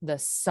the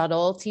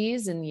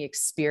subtleties in the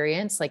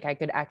experience. Like I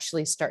could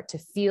actually start to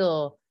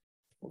feel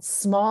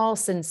small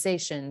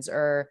sensations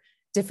or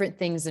different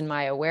things in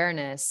my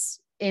awareness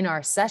in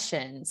our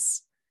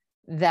sessions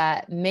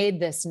that made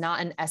this not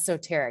an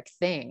esoteric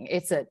thing.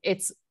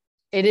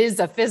 It is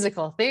a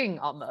physical thing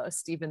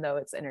almost, even though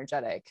it's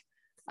energetic.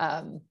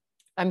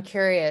 I'm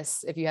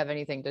curious if you have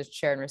anything to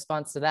share in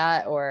response to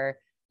that, or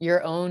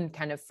your own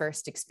kind of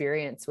first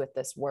experience with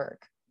this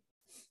work.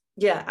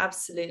 Yeah,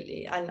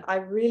 absolutely. And I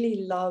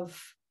really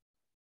love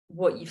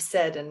what you've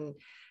said, and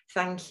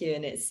thank you.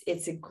 And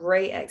it's a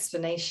great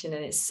explanation,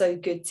 and it's so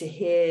good to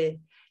hear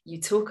you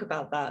talk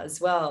about that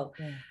as well.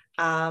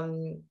 Yeah.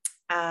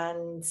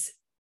 And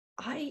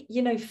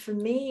for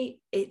me,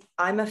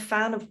 I'm a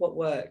fan of what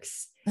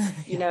works.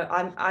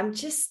 I'm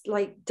just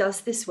like,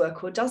 does this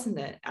work or doesn't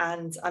it?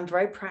 And I'm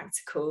very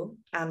practical,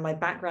 and my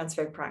background's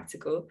very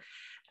practical.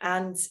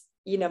 And,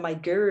 my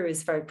guru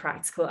is very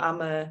practical. I'm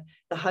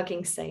the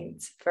hugging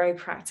saint, very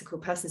practical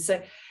person. So,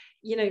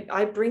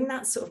 I bring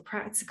that sort of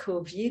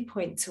practical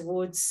viewpoint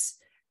towards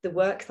the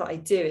work that I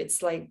do.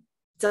 It's like,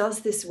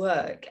 does this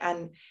work?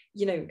 And,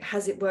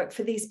 has it worked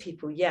for these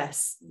people?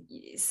 Yes.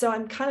 So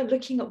I'm kind of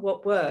looking at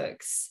what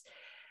works.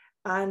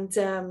 And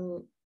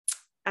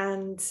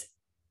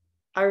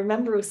I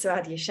remember also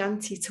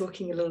Adyashanti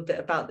talking a little bit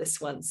about this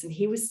once, and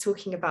he was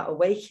talking about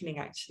awakening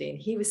actually. And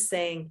he was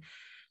saying,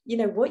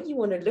 what you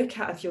want to look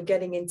at if you're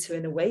getting into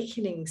an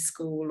awakening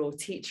school or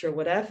teacher or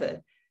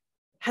whatever,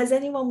 has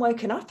anyone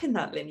woken up in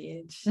that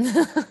lineage?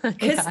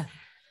 Because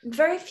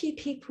very few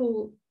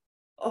people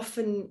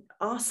often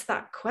ask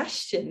that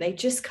question. They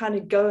just kind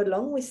of go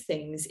along with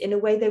things in a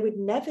way they would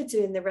never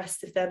do in the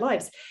rest of their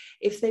lives.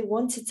 If they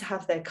wanted to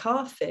have their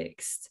car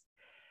fixed,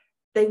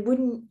 they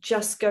wouldn't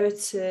just go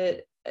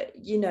to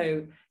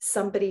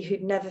somebody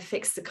who'd never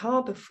fixed a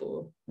car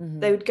before. Mm-hmm.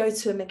 They would go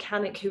to a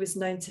mechanic who was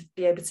known to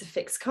be able to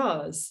fix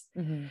cars.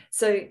 Mm-hmm.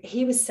 So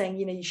he was saying,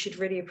 you should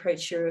really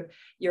approach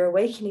your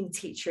awakening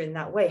teacher in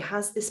that way.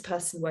 Has this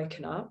person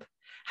woken up?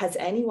 Has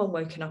anyone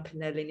woken up in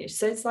their lineage?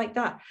 So it's like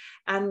that.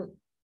 And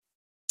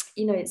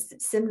it's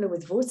similar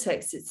with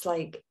Vortex. It's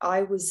like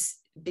I was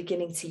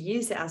beginning to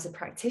use it as a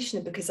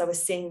practitioner because I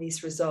was seeing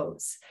these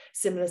results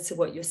similar to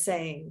what you're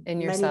saying in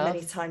yourself,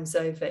 many times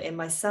over, in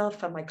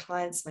myself and my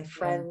clients, my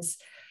friends,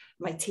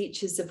 my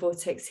teachers of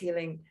Vortex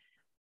healing.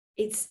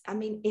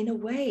 In a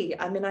way,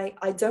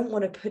 I don't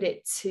want to put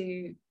it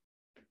to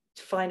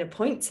find a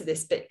point to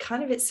this, but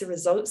kind of it's a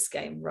results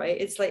game, right?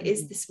 It's like,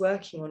 is this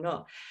working or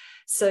not?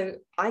 So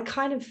I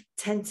kind of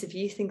tend to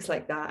view things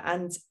like that.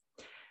 And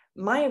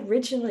my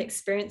original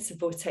experience of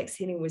Vortex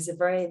healing was a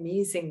very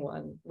amusing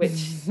one,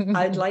 which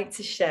I'd like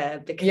to share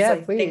because I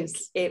think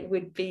it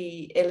would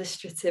be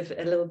illustrative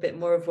a little bit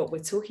more of what we're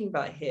talking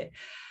about here.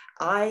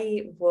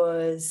 I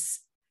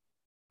was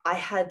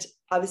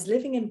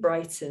living in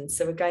Brighton,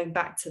 so we're going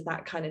back to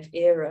that kind of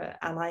era,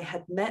 and I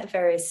had met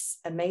various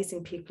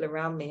amazing people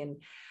around me,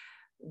 and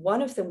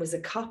one of them was a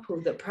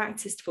couple that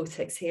practiced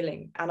Vortex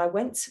healing. And I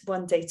went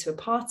one day to a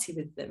party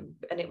with them,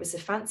 and it was a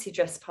fancy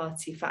dress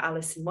party for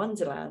Alice in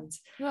Wonderland.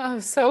 Oh,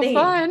 so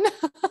fun.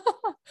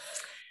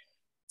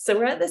 So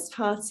we're at this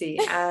party,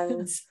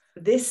 and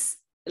this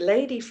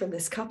lady from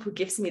this couple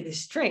gives me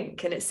this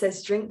drink, and it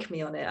says "drink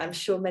me" on it. I'm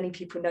sure many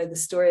people know the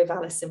story of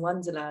Alice in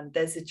Wonderland.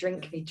 There's a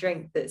drink me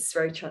drink that's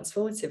very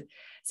transformative.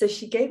 So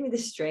she gave me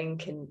this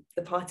drink, and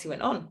the party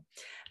went on.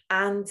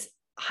 And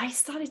I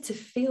started to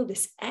feel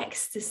this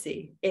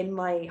ecstasy in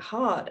my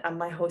heart and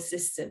my whole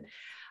system.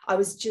 I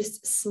was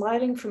just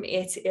smiling from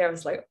ear to ear. I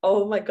was like,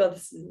 oh my God,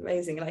 this is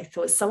amazing. And I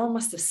thought someone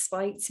must have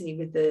spiked me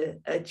with the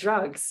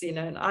drugs,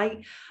 and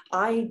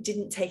I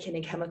didn't take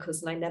any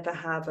chemicals, and I never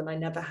have, and I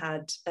never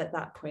had at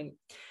that point.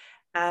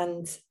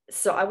 And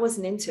so I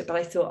wasn't into it, but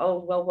I thought, oh,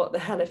 well, what the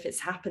hell, if it's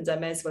happened, I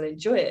may as well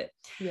enjoy it.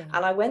 Yeah.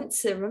 And I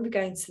remember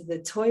going to the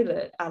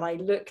toilet, and I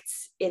looked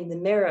in the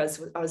mirror as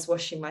I was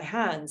washing my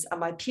hands, and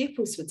my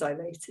pupils were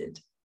dilated.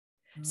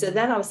 So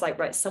then I was like,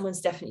 right,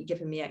 someone's definitely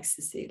given me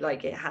ecstasy.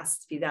 Like, it has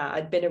to be that.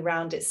 I'd been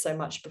around it so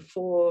much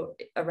before,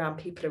 around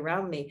people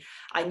around me.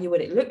 I knew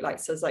what it looked like.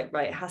 So I was like,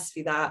 right, it has to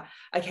be that.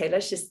 Okay,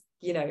 let's just,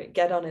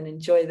 get on and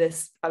enjoy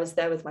this. I was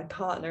there with my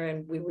partner,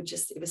 and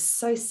it was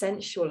so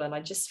sensual. And I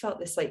just felt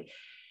this, like,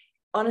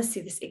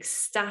 honestly, this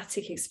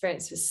ecstatic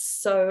experience was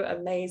so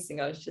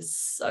amazing. I was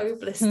just so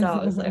blissed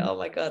out. I was like, oh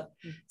my God.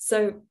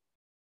 So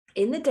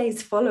in the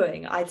days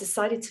following, I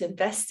decided to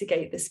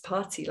investigate this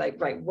party, like,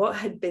 right, what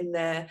had been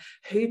there,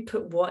 who'd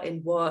put what in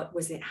what,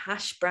 was it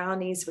hash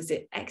brownies, was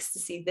it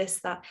ecstasy,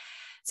 this, that.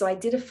 So I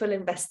did a full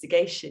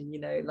investigation,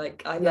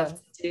 like I love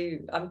to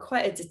do, I'm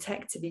quite a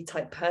detective-y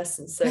type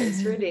person. So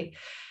it's really,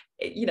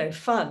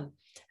 fun.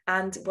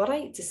 And what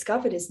I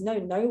discovered is no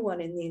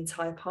one in the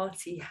entire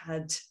party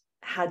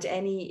had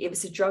any, it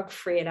was a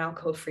drug-free and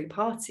alcohol-free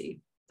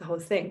party, the whole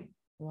thing.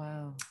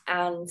 Wow.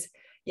 And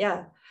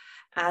yeah.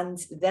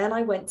 And then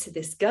I went to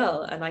this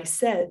girl and I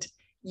said,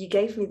 you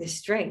gave me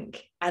this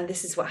drink and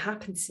this is what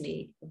happened to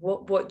me.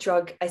 What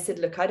drug? I said,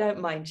 look, I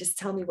don't mind. Just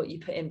tell me what you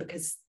put in,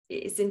 because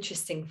it's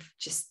interesting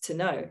just to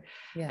know.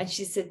 Yeah. And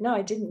she said, no,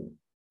 I didn't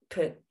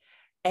put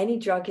any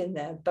drug in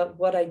there. But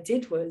what I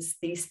did was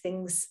these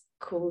things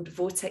called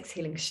vortex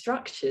healing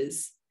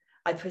structures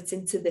I put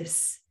into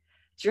this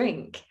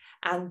drink.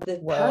 And the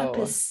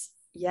purpose,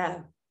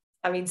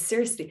 I mean,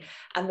 seriously.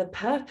 And the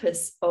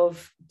purpose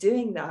of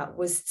doing that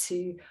was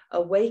to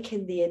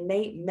awaken the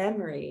innate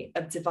memory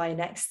of divine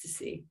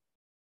ecstasy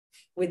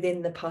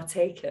within the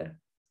partaker.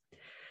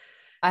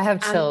 I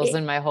have chills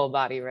in my whole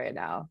body right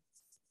now.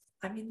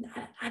 I mean,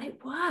 and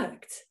it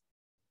worked.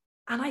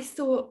 And I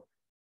thought,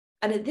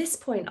 and at this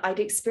point, I'd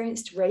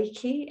experienced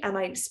Reiki and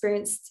I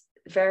experienced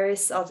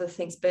various other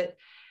things, but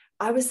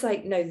I was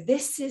like, no,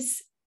 this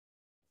is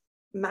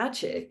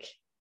magic.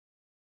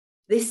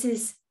 This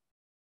is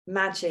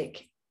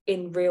magic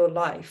in real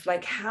life.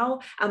 Like how,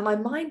 and my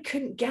mind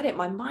couldn't get it.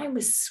 My mind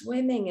was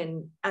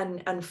swimming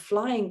and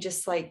flying,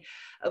 just like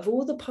of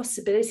all the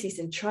possibilities,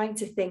 and trying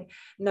to think,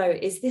 no,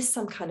 is this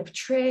some kind of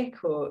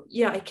trick? Or,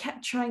 I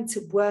kept trying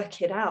to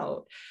work it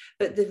out.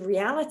 But the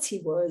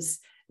reality was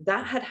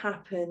that had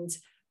happened.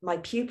 My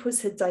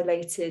pupils had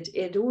dilated.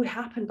 It all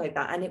happened like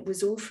that. And it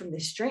was all from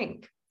this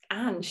drink.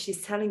 And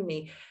she's telling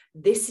me,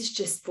 this is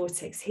just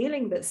vortex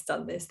healing that's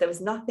done this. There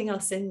was nothing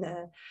else in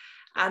there.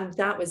 And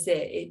that was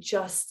it. It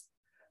just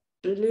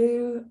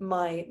blew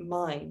my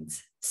mind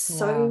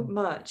so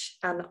much.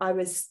 And I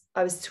was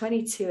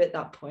 22 at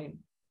that point.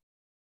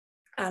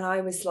 And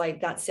I was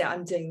like, that's it,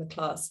 I'm doing the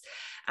class.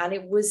 And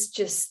it was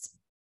just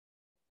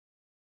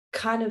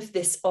kind of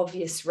this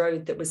obvious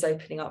road that was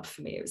opening up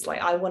for me. It was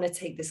like, I want to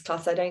take this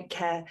class. I don't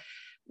care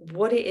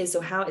what it is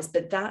or how it is,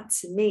 but that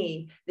to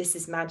me, this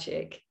is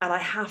magic. And I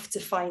have to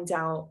find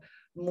out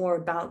more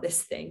about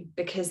this thing,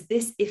 because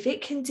this, if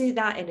it can do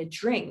that in a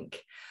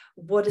drink,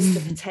 what is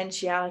the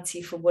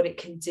potentiality for what it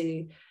can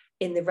do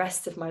in the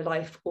rest of my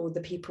life or the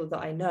people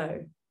that I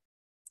know?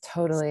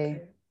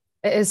 Totally.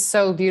 It is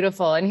so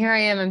beautiful. And here I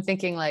am, I'm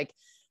thinking like,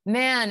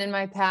 man, in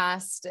my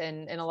past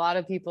and in a lot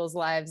of people's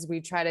lives,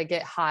 we try to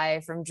get high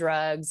from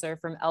drugs or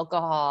from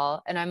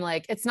alcohol. And I'm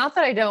like, it's not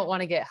that I don't want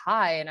to get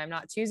high and I'm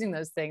not choosing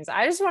those things.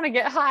 I just want to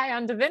get high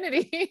on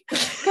divinity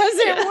because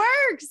it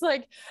works.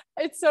 Like,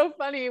 it's so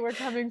funny. We're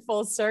coming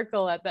full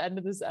circle at the end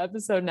of this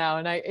episode now.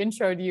 And I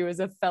introed you as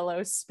a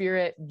fellow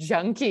spirit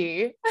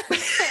junkie.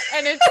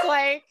 And it's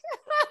like,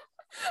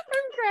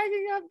 I'm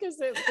cracking up because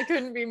it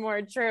couldn't be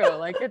more true.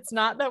 Like, it's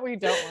not that we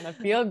don't want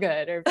to feel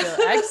good or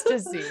feel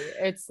ecstasy.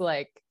 It's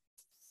like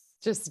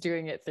just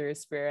doing it through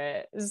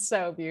spirit is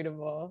so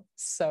beautiful.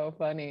 So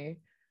funny.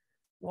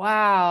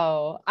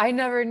 Wow. I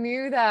never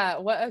knew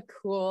that. What a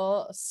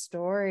cool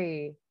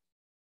story.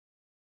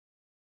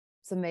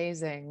 It's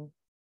amazing.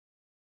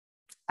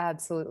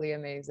 Absolutely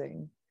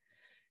amazing.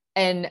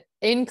 And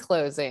in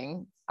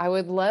closing, I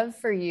would love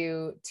for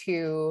you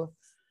to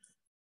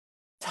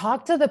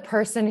talk to the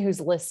person who's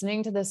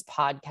listening to this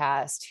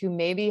podcast who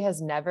maybe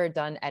has never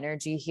done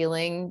energy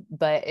healing,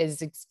 but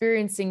is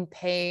experiencing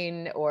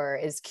pain or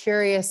is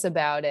curious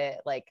about it.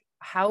 Like,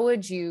 how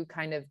would you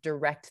kind of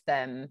direct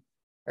them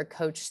or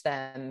coach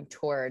them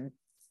toward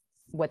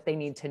what they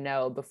need to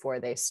know before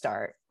they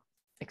start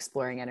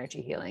exploring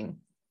energy healing?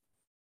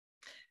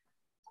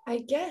 I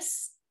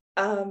guess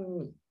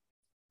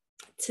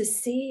to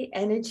see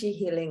energy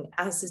healing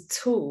as a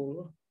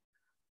tool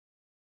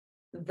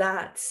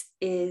that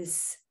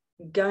is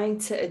going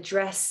to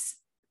address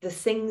the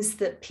things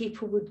that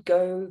people would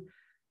go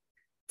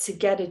to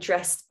get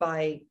addressed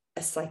by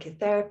a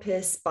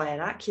psychotherapist, by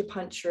an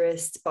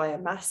acupuncturist, by a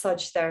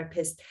massage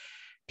therapist.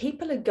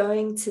 People are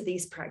going to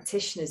these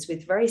practitioners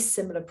with very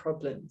similar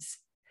problems,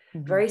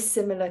 very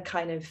similar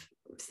kind of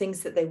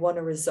things that they want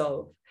to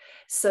resolve.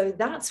 So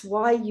that's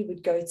why you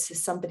would go to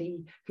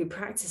somebody who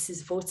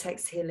practices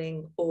vortex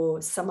healing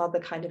or some other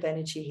kind of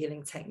energy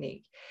healing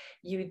technique.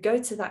 You would go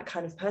to that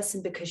kind of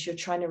person because you're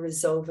trying to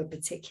resolve a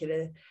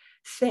particular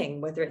thing,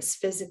 whether it's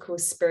physical,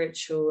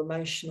 spiritual,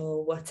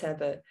 emotional,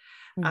 whatever.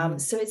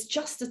 So it's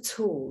just a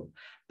tool,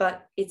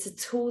 but it's a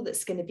tool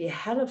that's going to be a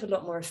hell of a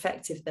lot more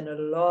effective than a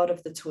lot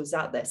of the tools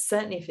out there,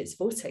 certainly if it's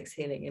vortex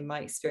healing, in my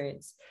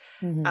experience.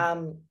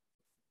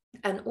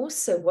 And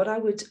also what I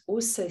would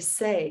also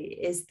say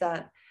is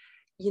that,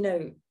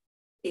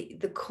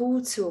 the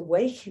call to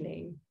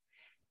awakening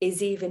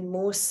is even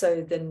more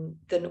so than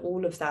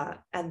all of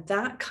that. And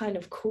that kind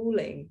of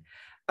calling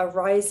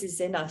arises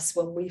in us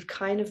when we've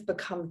kind of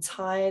become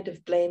tired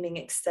of blaming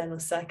external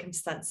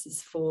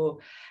circumstances for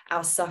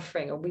our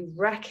suffering, and we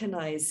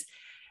recognize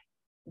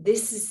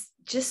this is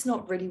just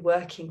not really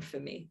working for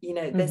me.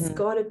 There's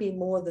got to be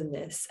more than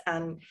this.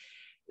 And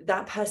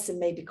that person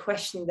may be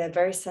questioning their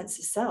very sense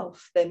of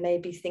self. They may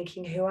be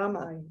thinking, who am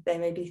I? They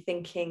may be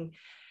thinking,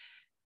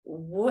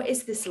 what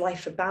is this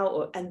life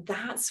about? And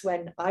that's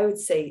when I would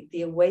say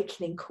the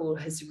awakening call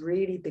has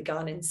really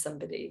begun in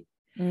somebody.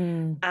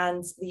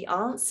 And the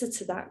answer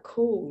to that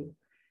call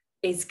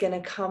is going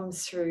to come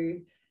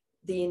through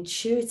the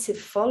intuitive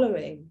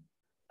following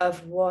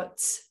of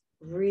what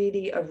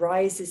really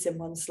arises in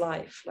one's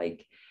life.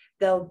 Like,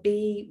 there'll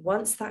be,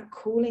 once that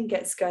calling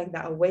gets going,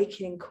 that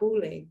awakening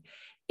calling,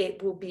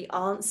 it will be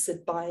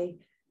answered by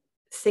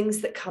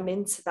things that come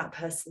into that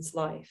person's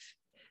life,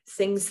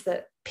 things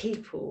that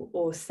people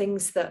or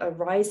things that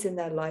arise in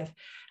their life,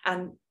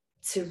 and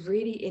to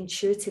really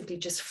intuitively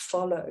just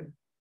follow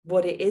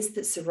what it is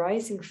that's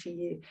arising for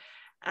you,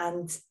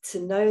 and to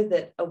know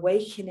that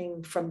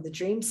awakening from the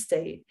dream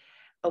state,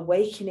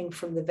 awakening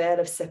from the veil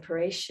of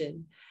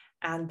separation,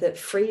 and that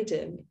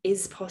freedom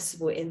is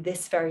possible in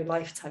this very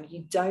lifetime.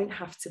 You don't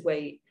have to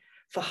wait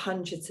for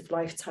hundreds of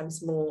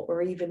lifetimes more,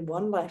 or even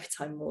one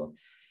lifetime more.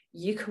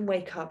 You can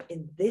wake up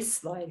in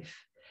this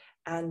life.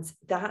 And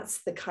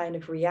that's the kind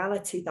of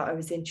reality that I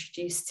was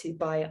introduced to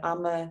by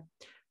Amma,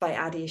 by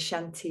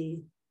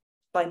Adyashanti,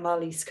 by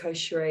Marlise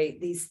Koshere,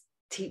 these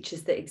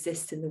teachers that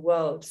exist in the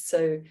world.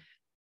 So,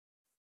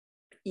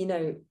 you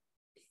know,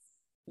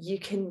 you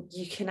can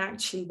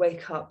actually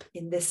wake up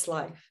in this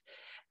life.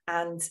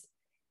 And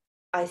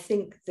I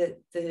think that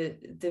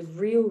the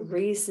real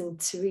reason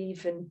to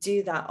even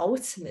do that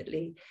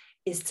ultimately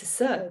is to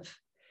serve,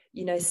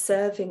 you know,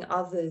 serving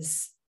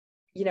others,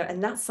 you know,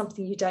 and that's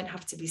something you don't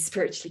have to be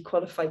spiritually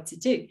qualified to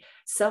do.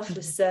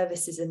 Selfless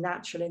service is a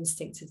natural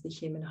instinct of the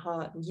human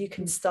heart, and you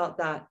can start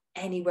that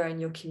anywhere in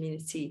your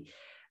community.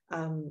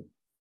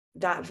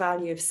 That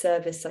value of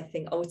service, I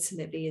think,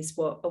 ultimately is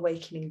what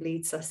awakening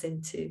leads us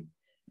into.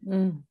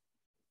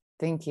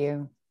 Thank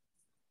you.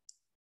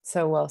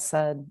 So well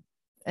said.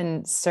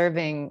 And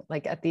serving,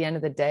 like, at the end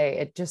of the day,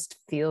 it just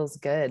feels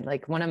good.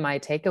 Like, one of my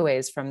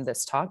takeaways from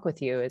this talk with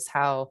you is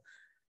how,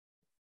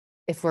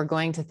 if we're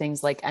going to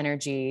things like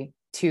energy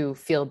to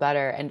feel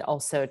better and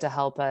also to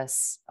help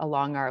us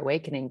along our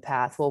awakening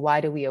path, well,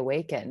 why do we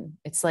awaken?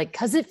 It's like,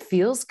 because it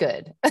feels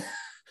good.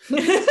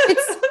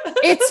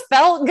 It's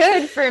felt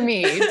good for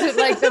me to,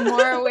 like, the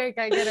more awake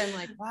I get, I'm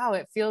like, wow,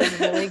 it feels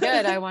really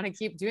good. I want to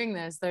keep doing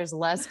this. There's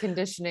less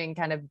conditioning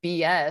kind of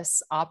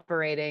BS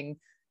operating,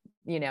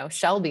 you know,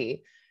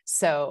 Shelby.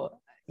 So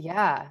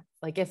yeah,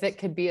 like, if it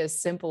could be as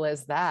simple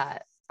as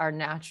that, our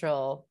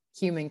natural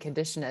human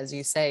condition, as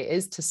you say,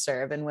 is to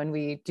serve. And when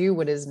we do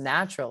what is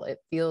natural, it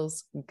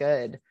feels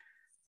good.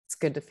 It's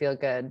good to feel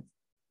good.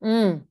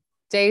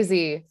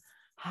 Daisy,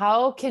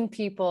 how can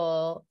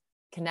people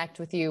connect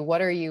with you?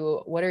 What are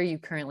you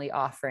currently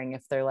offering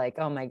if they're like,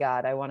 oh my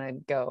God, I want to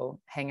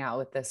go hang out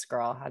with this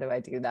girl? How do I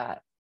do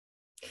that?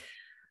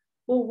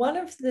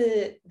 Well,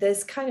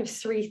 there's kind of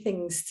three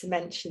things to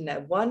mention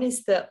there. One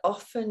is that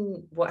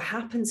often what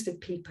happens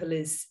with people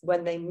is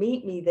when they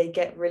meet me, they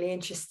get really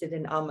interested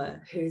in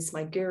Amma, who's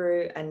my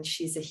guru, and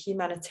she's a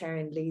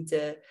humanitarian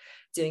leader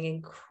doing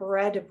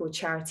incredible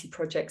charity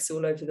projects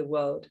all over the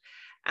world.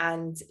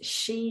 And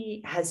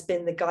she has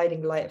been the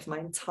guiding light of my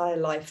entire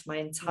life, my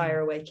entire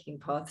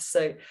awakening path.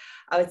 So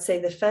I would say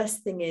the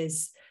first thing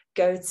is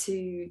go to,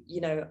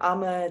 you know,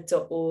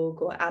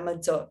 amma.org or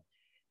amma.org.uk.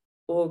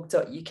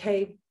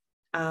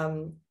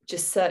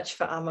 Just search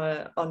for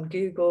Amma on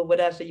Google,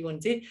 whatever you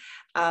want to do.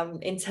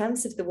 In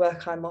terms of the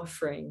work I'm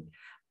offering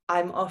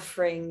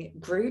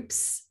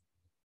groups.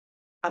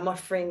 I'm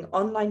offering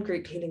online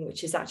group healing,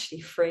 which is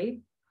actually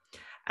free.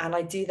 And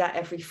I do that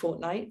every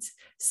fortnight.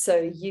 So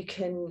you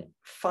can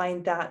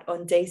find that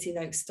on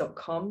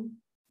daisynoakes.com.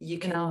 You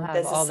can, I'll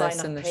have all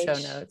this in the show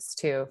notes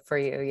too for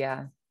you.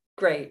 Yeah.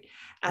 Great.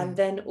 And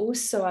then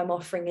also I'm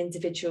offering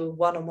individual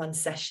one-on-one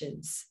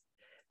sessions,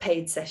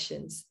 paid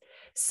sessions.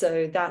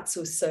 So that's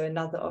also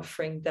another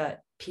offering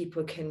that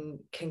people can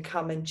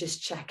come and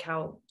just check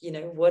out, you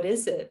know, what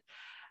is it?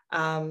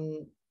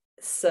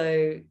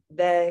 So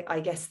there,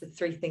 I guess the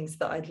three things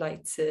that I'd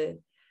like to,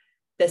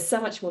 there's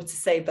so much more to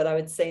say, but I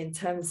would say in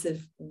terms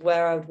of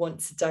where I would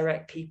want to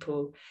direct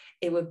people,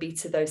 it would be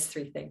to those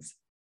three things.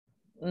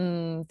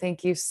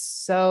 Thank you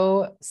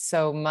so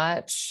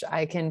much.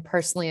 I can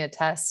personally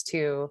attest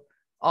to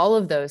all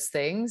of those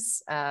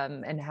things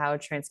and how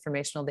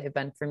transformational they've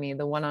been for me.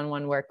 The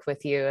one-on-one work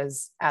with you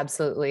has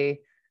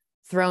absolutely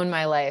thrown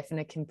my life in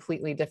a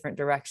completely different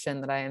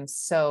direction that I am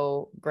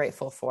so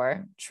grateful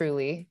for,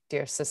 truly,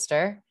 dear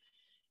sister.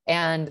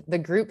 And the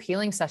group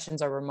healing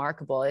sessions are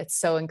remarkable. It's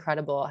so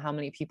incredible how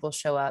many people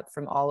show up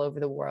from all over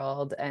the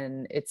world.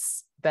 And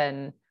it's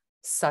been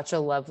such a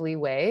lovely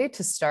way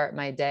to start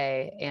my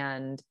day.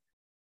 And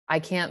I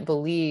can't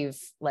believe,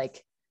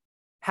 like,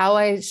 how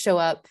I show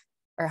up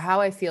or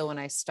how I feel when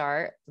I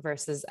start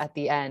versus at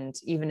the end,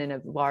 even in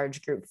a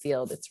large group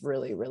field. It's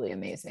really, really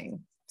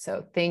amazing.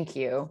 So thank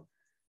you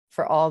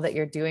for all that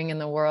you're doing in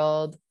the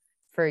world,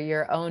 for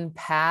your own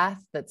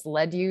path that's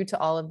led you to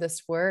all of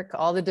this work,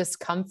 all the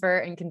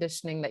discomfort and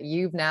conditioning that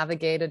you've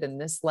navigated in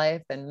this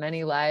life and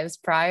many lives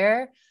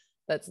prior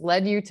that's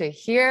led you to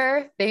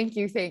here. Thank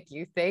you, thank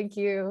you, thank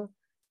you.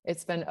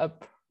 It's been a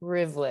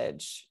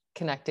privilege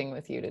connecting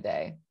with you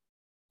today.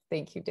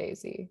 Thank you,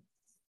 Daisy.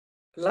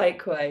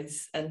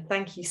 Likewise. And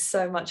thank you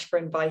so much for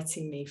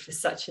inviting me for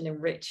such an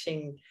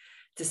enriching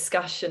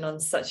discussion on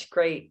such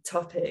great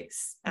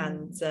topics.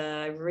 And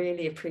I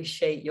really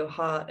appreciate your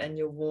heart and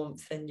your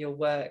warmth and your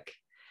work.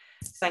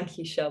 Thank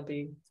you,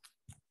 Shelby.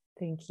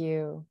 Thank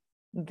you.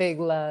 Big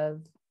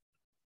love.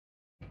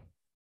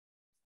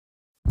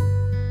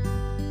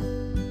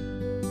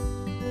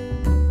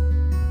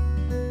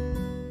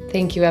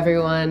 Thank you,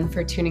 everyone,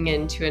 for tuning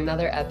in to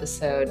another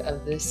episode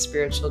of the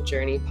Spiritual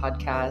Journey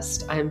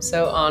podcast. I'm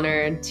so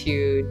honored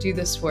to do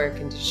this work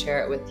and to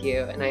share it with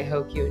you, and I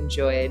hope you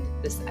enjoyed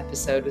this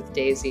episode with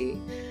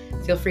Daisy.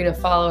 Feel free to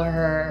follow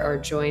her or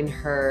join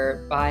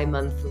her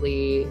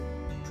bi-monthly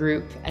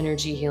group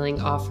energy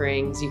healing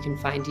offerings. You can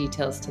find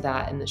details to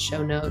that in the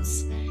show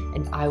notes,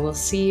 and I will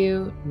see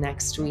you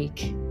next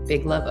week.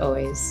 Big love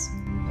always.